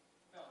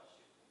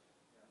fellowship with.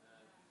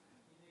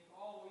 You think,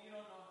 oh, well, you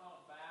don't know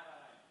how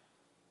bad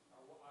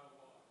I was.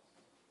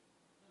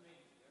 It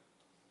makes a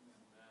difference.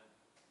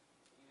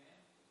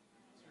 Amen.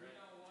 You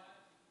know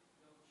what?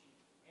 Don't you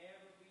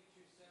ever beat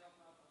yourself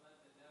up and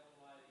let the devil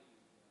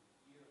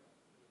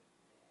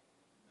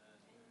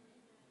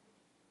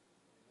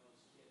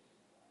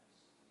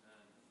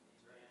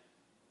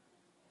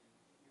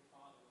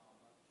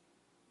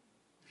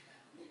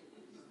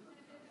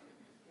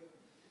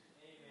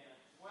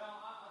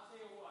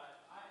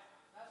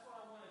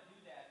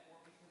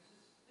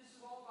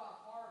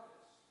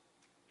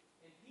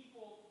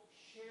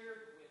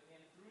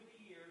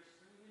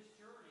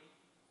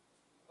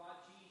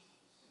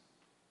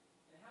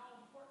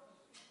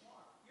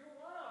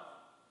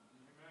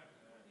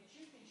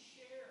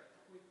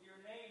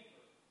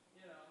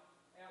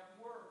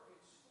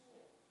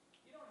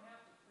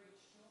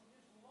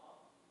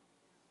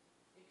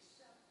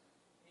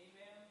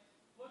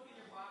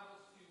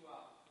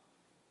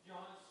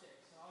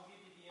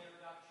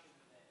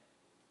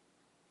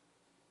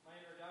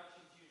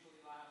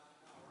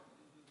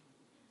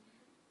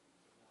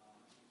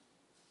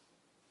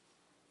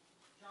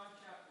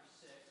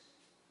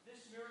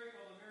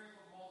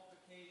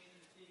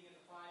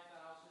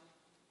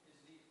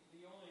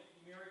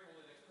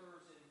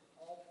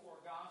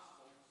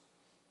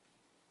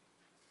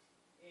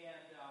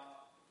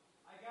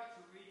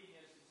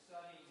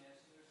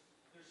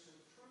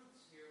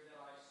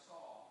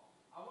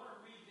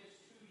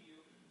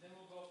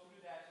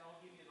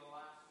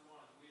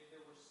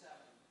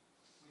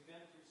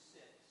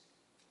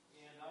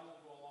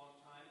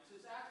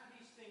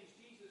things,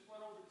 Jesus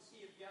went over the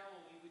Sea of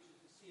Galilee, which is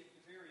the Sea of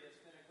Tiberias,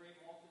 and a great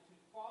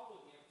multitude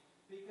followed him,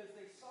 because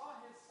they saw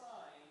his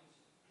signs,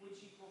 which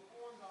he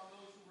performed on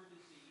those who were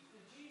diseased.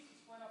 And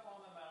Jesus went up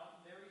on the mountain,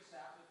 there he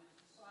sat with his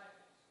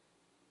disciples.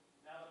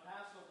 Now the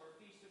Passover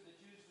feast of the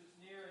Jews was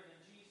near, and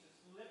then Jesus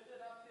lifted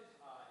up his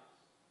eyes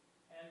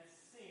and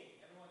seeing,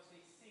 everyone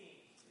say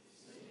seeing,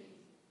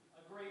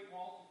 a great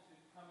multitude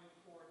coming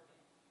toward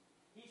him.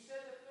 He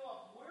said to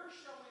Philip, where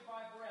shall we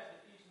buy bread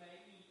that these may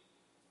eat?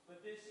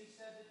 But this he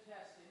said to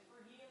test him,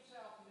 for he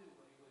himself knew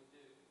what he would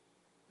do.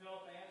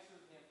 Philip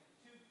answered him,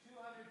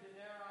 200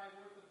 denarii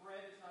worth of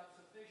bread is not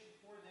sufficient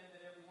for them,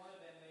 that every one of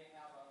them may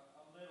have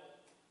a little.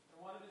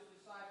 And one of his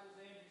disciples,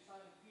 Andrew,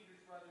 Simon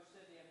Peter's brother,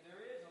 said to him, there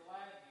is a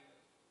lad here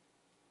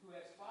who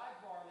has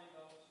 5 barley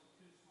loaves and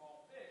 2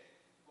 small fish.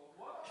 But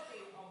what are they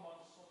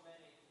among so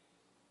many?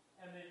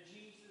 And then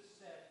Jesus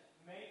said,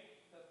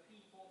 make the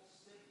people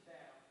sit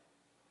down.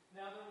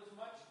 Now there was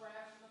much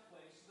grass in the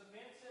place, so the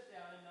men sat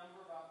down in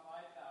number about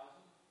 5,000.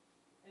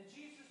 And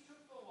Jesus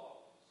took the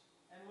loaves,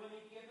 and when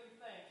he had given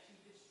thanks, he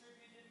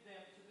distributed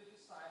them to the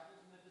disciples,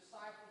 and the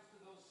disciples to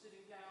those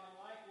sitting down, and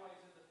likewise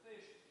of the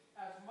fish,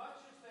 as much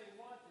as they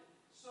wanted.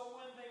 So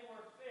when they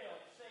were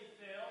filled, say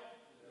filled,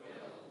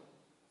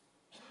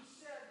 he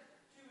said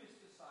to his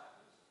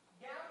disciples,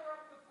 gather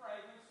up the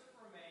fragments that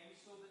remain,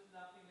 so that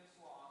nothing is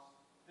lost.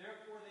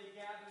 Therefore they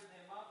gathered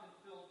them up and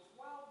filled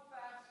 12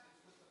 baskets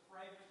with the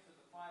fragments of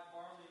the 5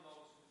 barley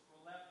loaves which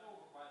were left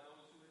over by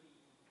those who had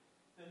eaten.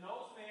 Then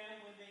those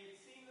men, when they had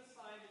seen the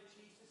sign that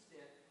Jesus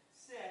did,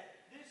 said,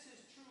 this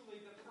is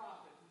truly the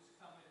prophet who's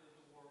come into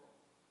the world.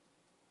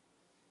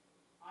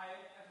 I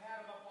have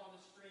had them up on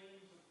the screen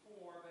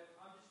before, but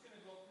I'm just going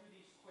to go through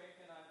these quick,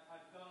 and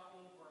I've gone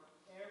over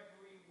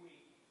every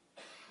week.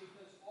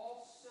 Because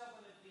all 7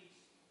 of these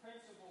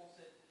principles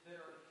that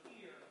are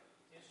here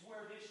is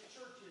where this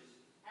church is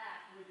at,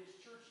 where this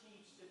church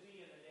needs to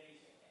be in the days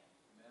ahead.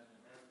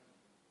 Amen.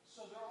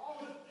 So they're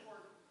all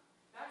important.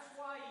 That's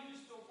why I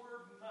use the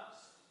word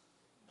must.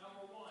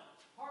 Number 1,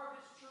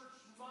 Harvest Church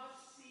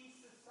must see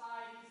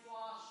society's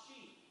lost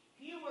sheep.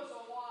 He was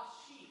a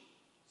lost sheep.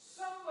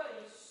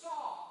 Somebody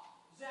saw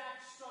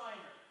Zach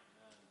Steiner.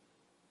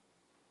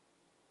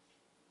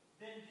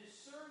 Then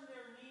discern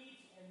their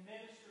needs and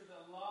minister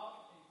the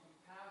love and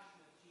compassion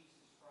of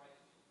Jesus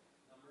Christ.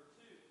 Number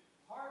 2,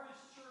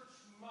 Harvest Church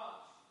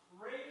must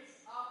raise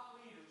up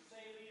leaders,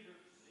 say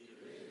leaders,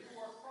 who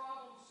are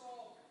problem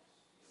solvers.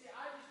 See,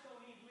 I just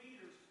don't need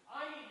leaders.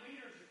 I need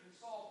leaders who can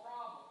solve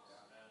problems.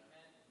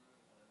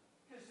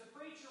 Because the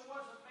preacher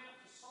wasn't meant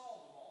to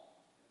solve them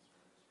all.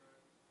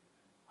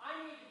 I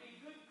need to be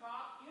good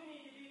cop, you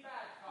need to be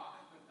bad cop.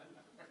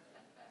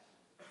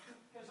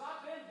 Because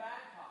I've been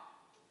bad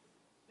cop.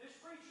 This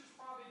preacher's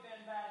probably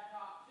been bad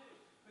cop too.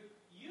 But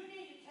you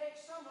need to take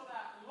some of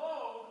that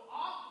load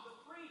off of the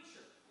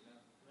preacher.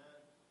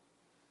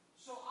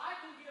 So I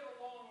can get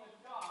along with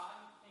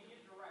God and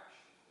get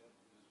direction.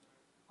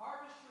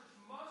 Harvest Church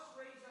must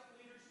raise up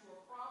leaders who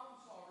are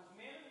problem solvers,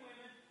 men and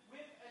women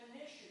with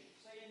initiative.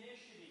 Say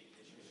initiative.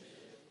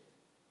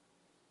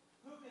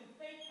 Who can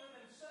think for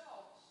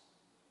themselves,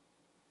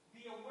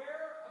 be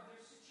aware of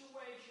their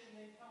situation,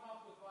 and come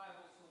up with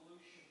viable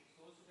solutions.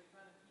 Those are the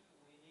kind of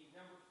people we need.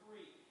 Number 3,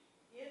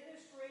 in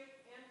this great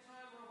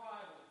end-time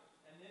revival,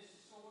 and this is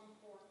so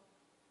important,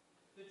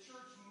 the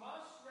church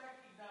must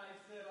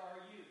recognize that our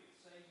youth,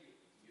 say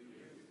youth,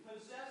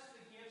 possess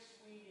the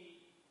gifts we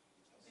need.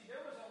 See,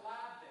 there was a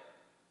lab there.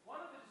 One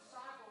of the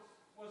disciples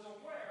was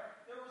aware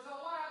there was a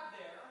lab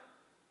there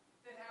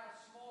that had a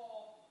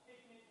small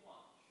picnic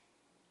lunch.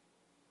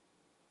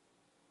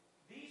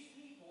 These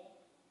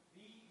people,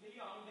 the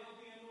young,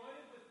 they'll be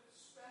anointed with a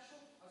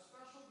special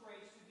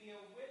grace to be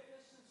a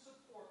witness and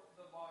support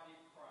the body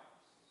of Christ.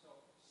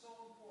 So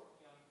important,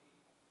 young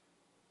people.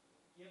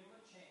 Give them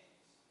a chance.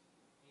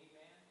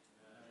 Amen?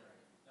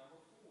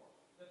 Number 4,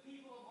 the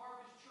people of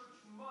Harvest Church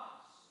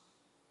must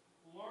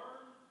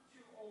learn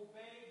to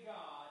obey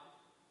God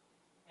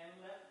and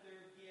let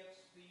their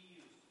gifts be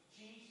used.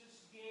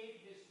 Jesus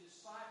gave his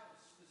disciples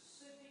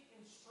specific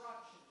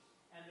instructions,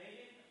 and they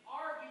didn't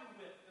argue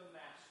with the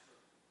master.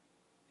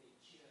 They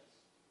just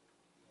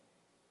did.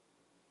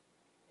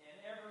 And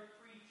every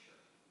preacher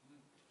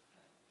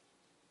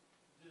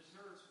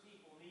deserves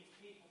people, needs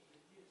people to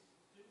just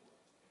do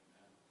it.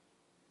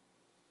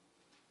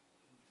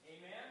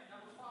 Amen?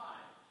 Number 5,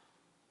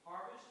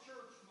 Harvest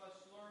Church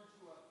must learn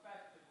to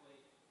effectively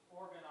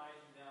organize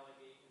and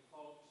delegate. And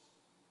folks,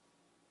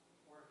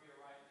 we're here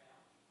right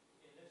now,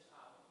 in this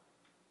hour.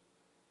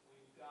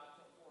 We've got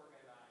to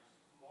organize,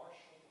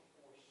 marshal the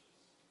forces.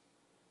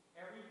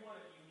 Every one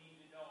of you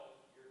need to know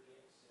your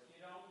gifts. If you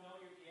don't know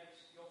your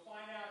gifts, you'll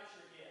find out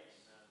your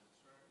gifts.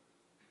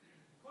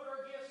 Put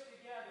our gifts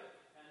together,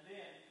 and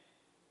then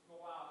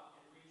go out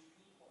and reach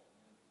people.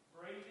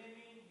 Bring them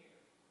in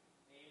here.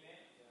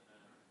 Amen?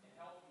 And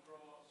help them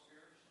grow up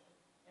spiritually.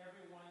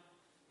 Everyone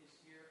is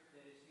here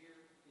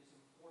is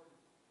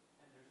important,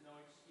 and there's no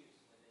excuse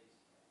in the days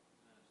ahead.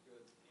 That's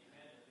good.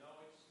 Amen. No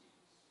excuse.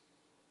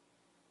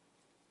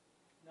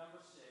 Number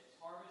 6,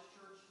 Harvest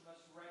Church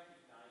must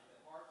recognize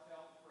that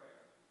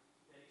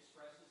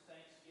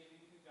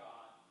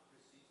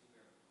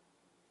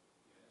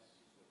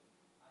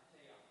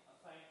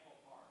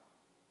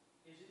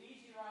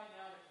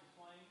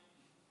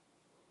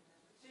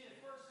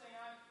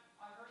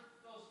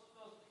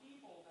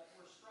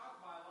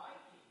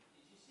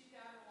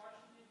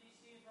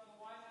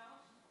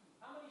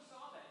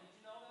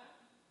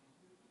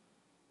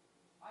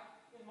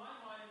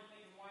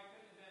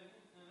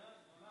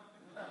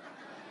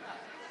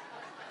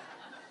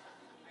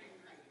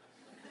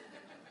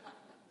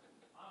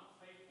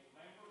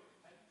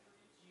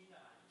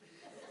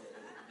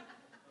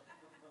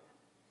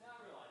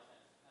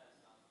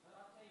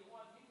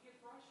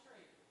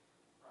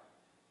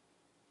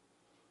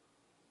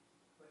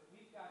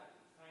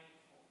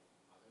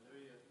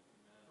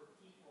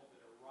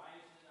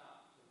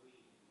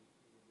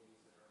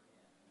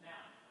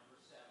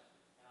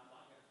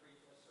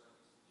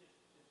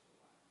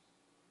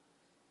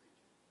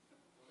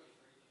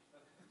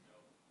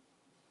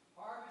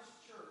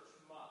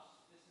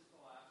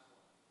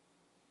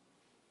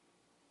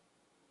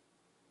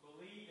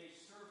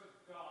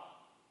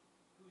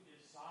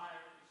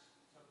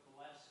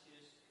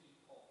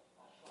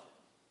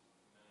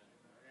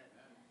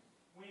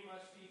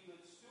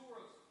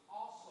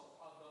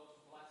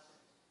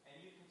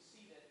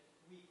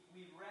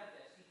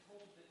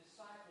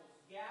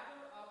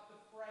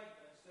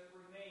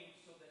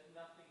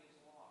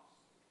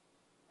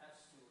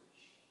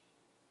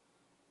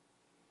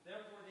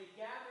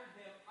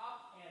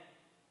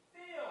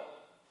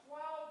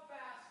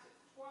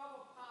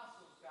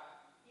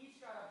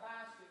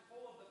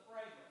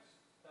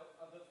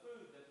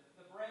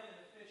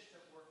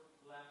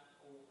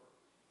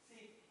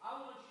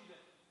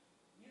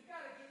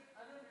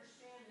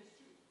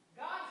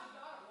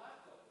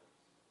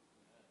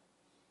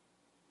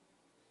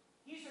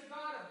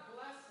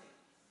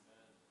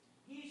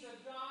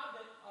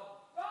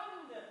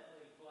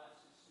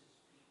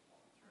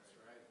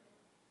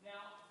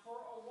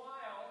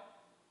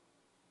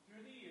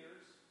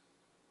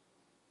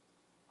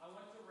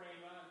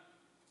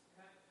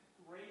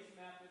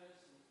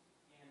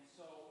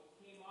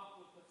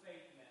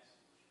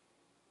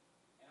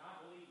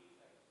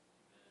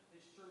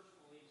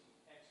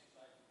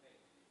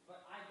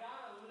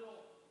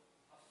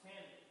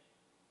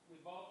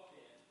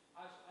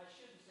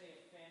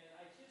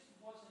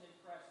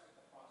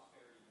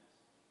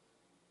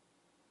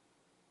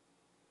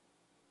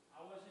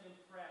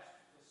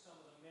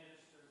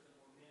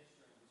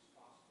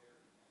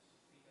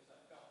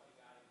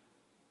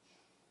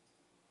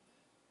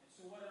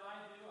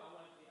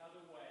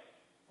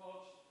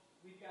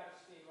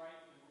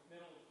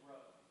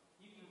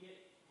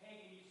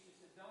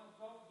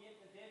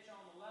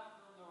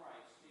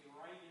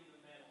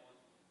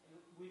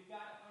we've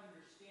got to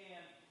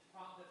understand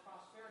the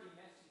prosperity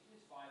message is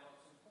vital.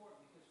 It's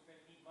important because we're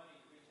going to need money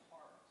to reach a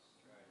harvest.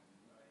 Right.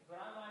 But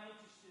I'm not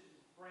interested in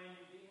brand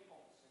new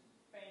vehicles and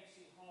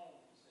fancy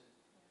homes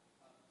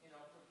and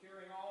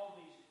procuring all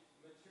these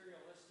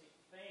materialistic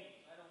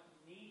things. I don't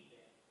need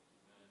them.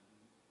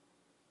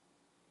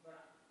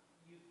 But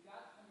you've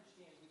got to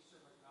understand we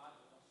serve a God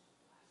that wants to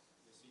bless us.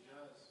 Yes, He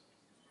does.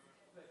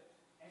 But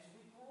as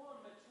we grow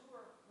and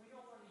mature, we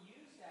don't want to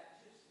use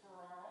that just for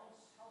our own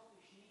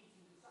selfish needs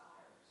and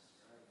desires.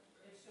 That's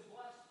right. It's to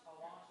bless a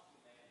lost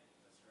humanity.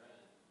 That's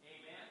right.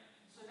 Amen.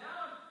 So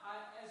now,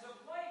 as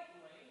of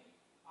lately,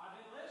 I've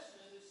been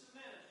listening to some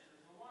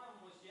ministers. And one of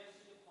them was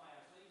Jesse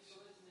DePlante. I used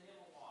to listen to him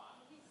a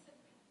lot.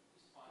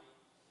 He's funny.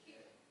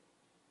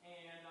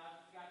 And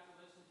I've got to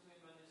listen to him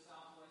in the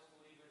Southwest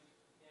Believers,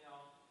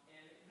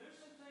 And there's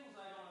some things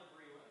I don't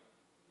agree with,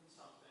 in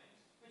some things.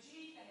 But you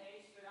eat the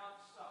hay, spit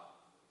out the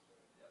stuff.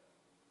 Yep.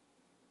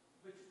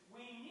 But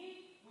we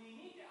need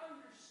to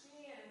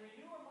understand and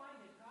renew our mind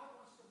that God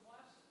wants to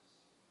bless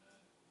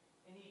us.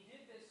 And He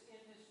did this in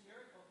this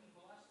miracle. He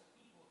blessed the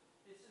people.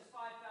 It says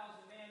 5,000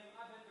 men.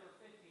 I bet there were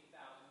 15,000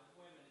 with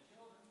women and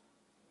children.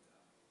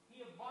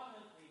 He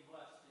abundantly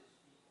blessed His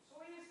people.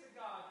 So He is the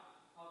God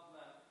of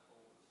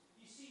leftovers.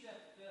 You see the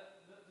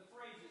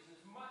phrases,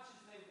 as much as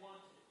they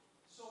wanted.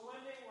 So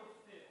when they were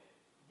filled,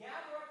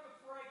 gather up the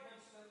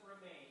fragments that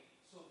remain,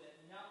 so that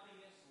nothing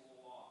is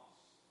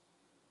lost.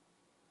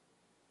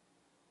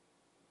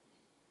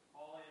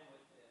 I'll end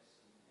with this,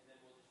 and then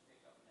we'll just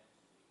pick up next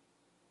week.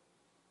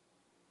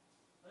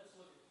 Let's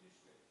look at two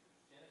scriptures.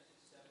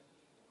 Genesis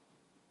 17:1.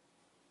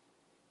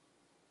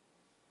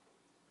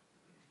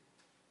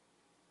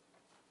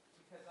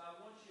 Because I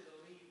want you to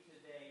leave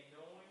today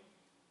knowing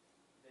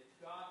that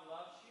God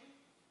loves you.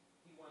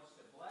 He wants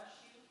to bless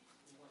you.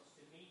 He wants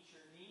to meet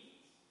your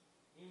needs.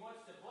 He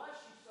wants to bless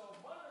you so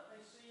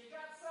abundantly so you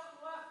got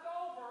something left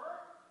over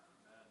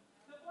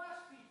to bless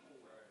people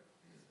with.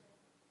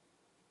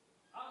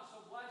 I was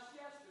so blessed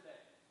yesterday.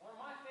 One of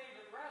my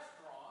favorite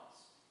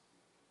restaurants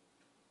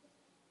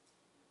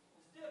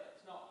is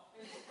Divots. No,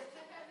 it's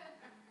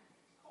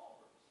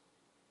Culver's.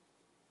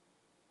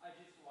 I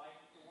just like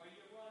the way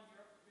you run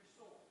your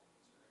store.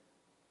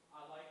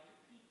 I like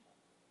your people.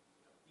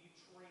 You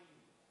train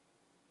them.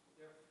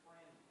 They're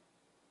friendly.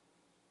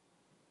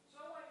 So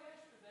I went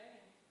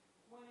yesterday and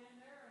went in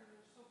there, and it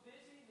was so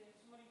busy. They had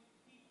so many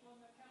people on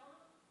the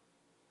counter.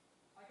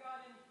 I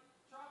got in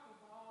shopping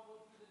for all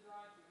over to the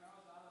drive-thru, and I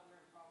was out of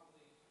there in probably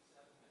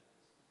 7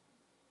 minutes.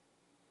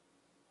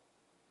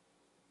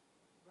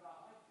 But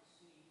I like to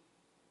see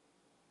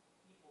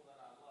people that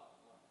I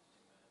love blessed.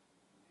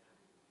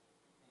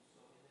 And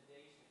so in the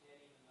days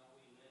ahead, even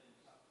though we live in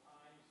tough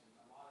times and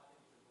a lot of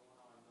things are going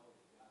on, I know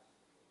that God's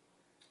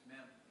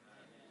Amen.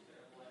 Amen. He's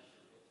going to bless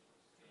your business.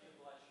 He's going to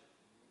bless your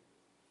community.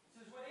 It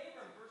says, when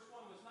Abram, verse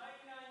 1, was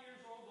 99 years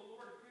old, the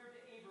Lord appeared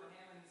to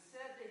Abraham and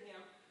said to him,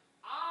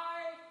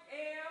 I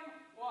am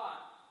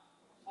what?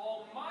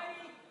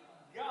 Almighty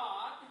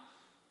God.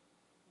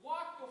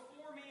 Walk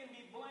before me and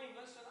be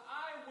blameless, and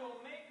I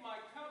will make my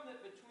covenant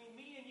between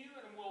me and you,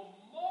 and will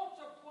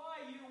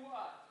multiply you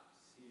what?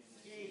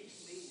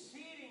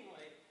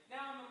 Exceedingly.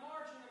 Now in the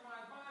margin of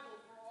my Bible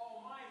for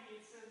Almighty,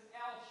 it says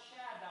El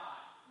Shaddai.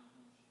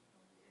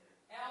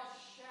 El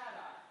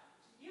Shaddai.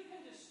 You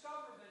can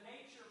discover the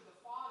nature of the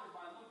Father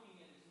by looking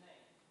at His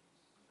name.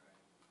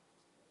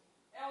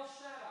 El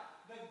Shaddai.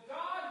 The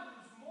God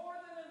who's more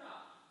than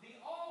enough. The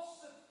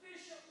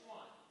all-sufficient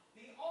one.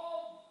 The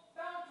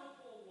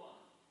all-bountiful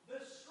one. The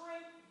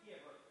strength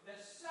giver. The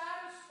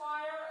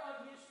satisfier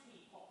of His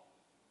people.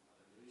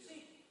 Hallelujah.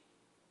 See,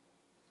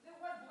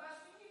 what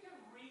blessed me? You can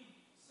read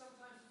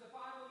sometimes the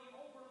Bible, you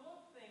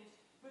overlook things.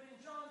 But in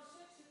John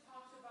 6, it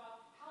talks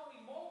about how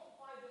He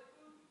multiplied the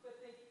food, but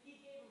He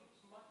gave them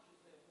as much as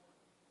they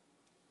wanted.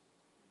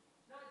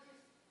 Not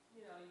just,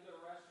 you go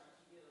to restaurants,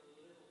 you get a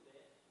little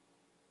bit.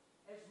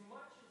 As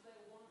much as they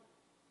wanted.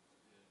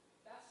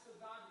 That's the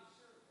God we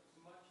serve, as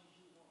much as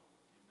you want.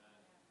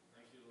 Amen.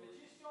 Thank you, Lord.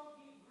 But just don't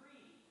get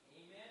greedy.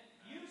 Amen.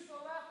 Use the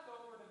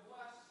leftover to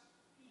bless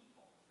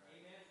people. Right.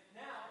 Amen.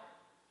 Now,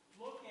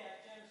 look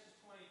at Genesis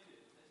 22.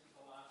 This is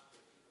the last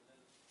scripture. And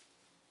then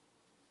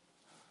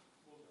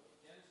we'll go.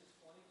 Genesis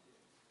 22.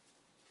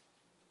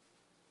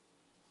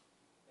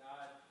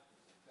 God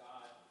is a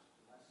God who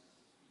blesses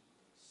His people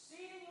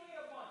exceedingly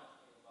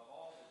abundantly above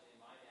all that they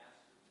might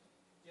ask or think.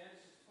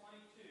 Genesis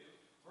 22,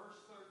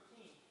 verse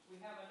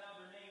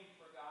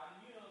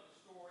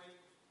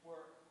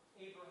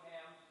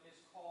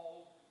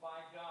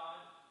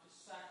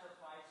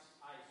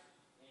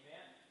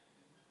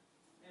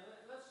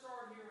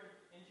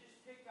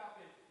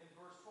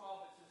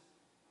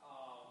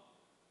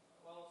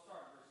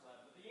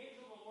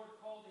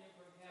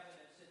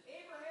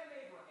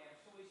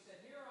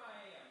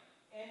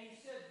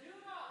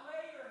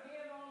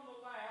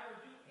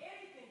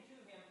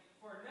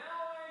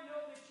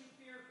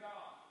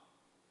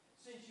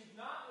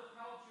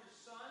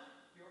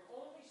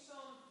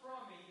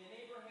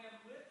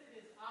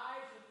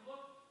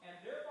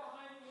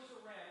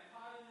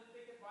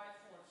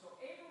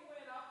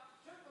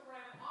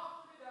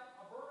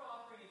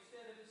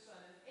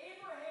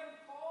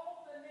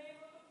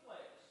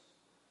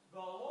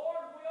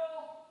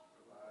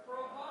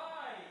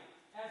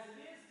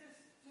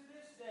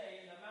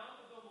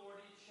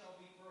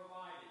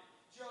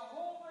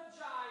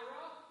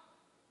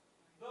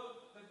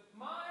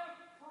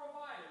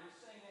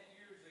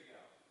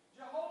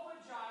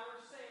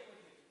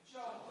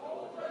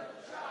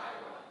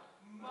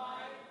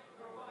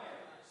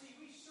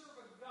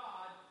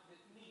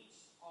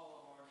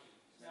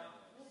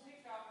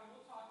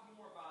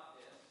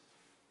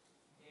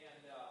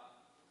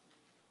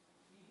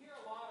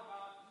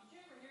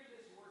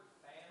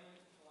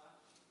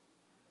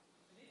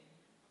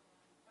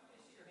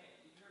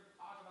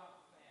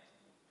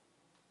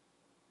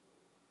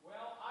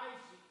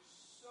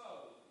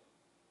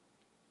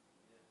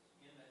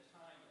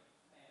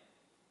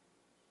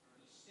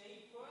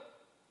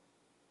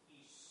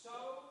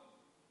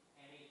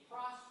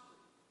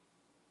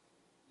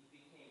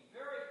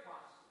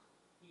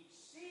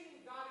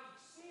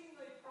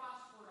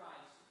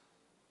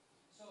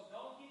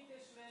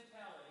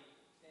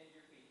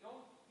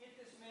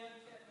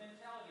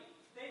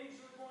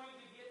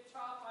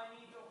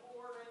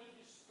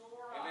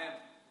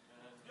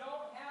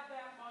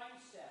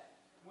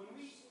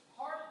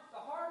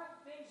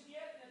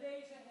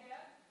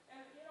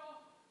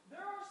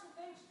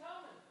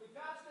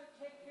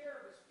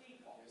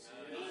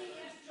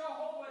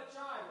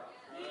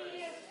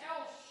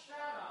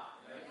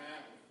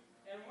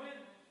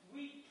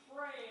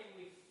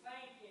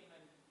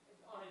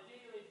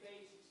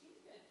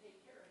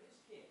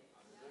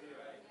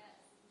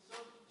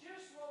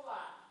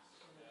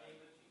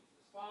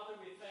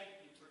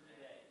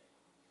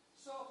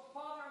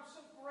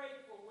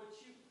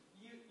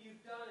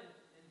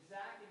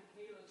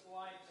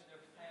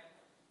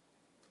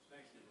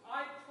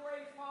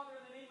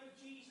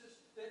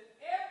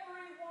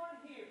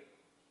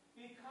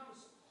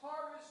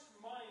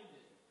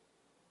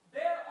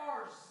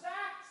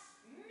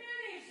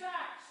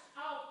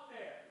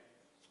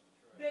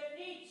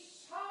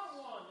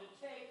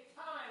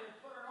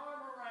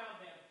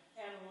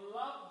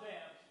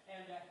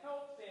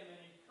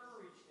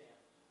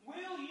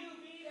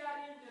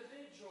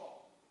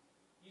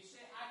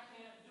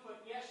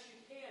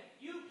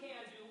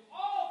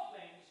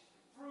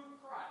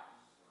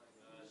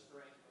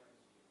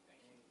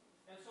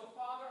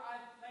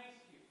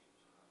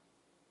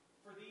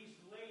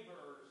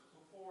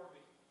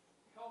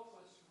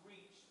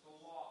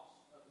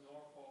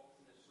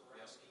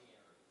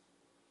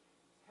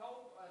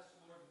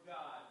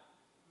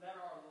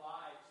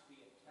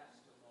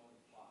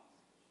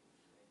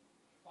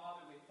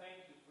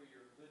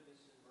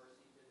goodness and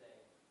mercy today.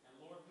 And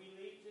Lord, we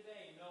leave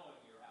today knowing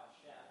you're El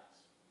Shaddai.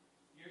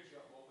 You're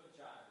Jehovah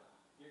Jireh.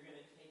 You're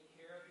going to take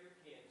care of your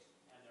kids,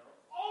 and there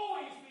will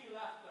always be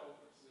leftovers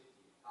with you.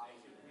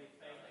 We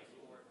thank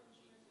you, Lord, in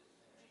Jesus'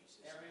 name.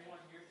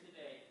 Everyone here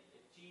today,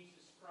 if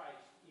Jesus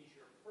Christ is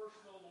your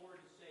personal Lord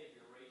and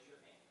Savior, raise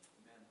your hand.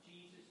 Amen.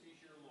 Jesus is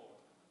your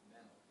Lord.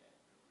 Amen. Okay.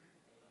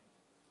 Amen.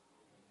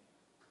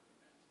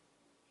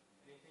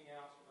 Anything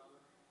else,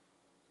 brother?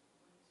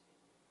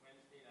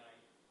 Wednesday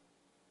night.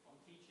 I'm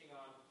teaching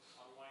on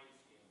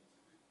wineskins.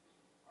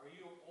 Are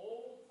you an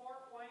old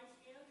fart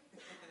wineskin?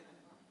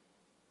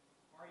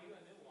 Or are you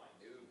a new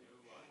wineskin? New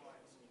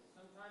wineskin.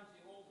 Sometimes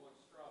the old ones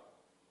struggle.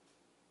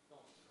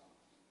 Don't struggle.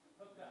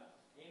 Hook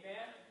up.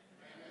 Amen?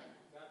 Amen?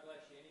 God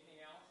bless you.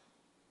 Anything else?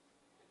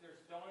 If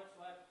there's donuts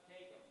left,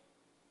 take them.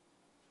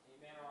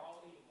 Amen. Or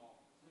I'll eat them all.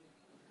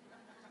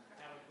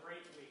 Have a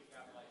great week.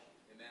 God bless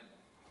you. Amen.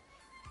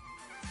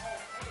 Oh,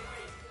 hey,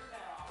 wait. Turn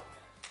that off.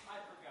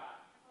 I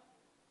forgot.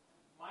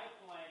 Mike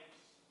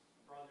Blank's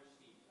brother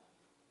Steve died.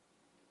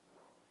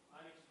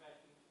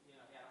 Unexpected. He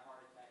had a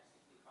heart attack.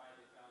 65.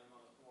 They found him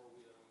on the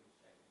four-wheeler when he was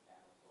checking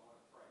cattle. So I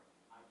want to pray.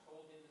 I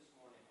told him this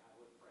morning I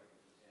would pray for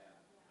this. Yeah.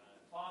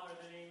 Father,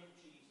 in the name of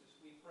Jesus,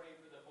 we pray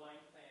for the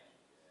Blank family.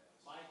 Yes.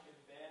 Mike and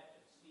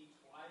Beth and Steve's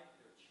wife,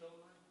 their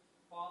children.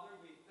 Father,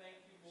 we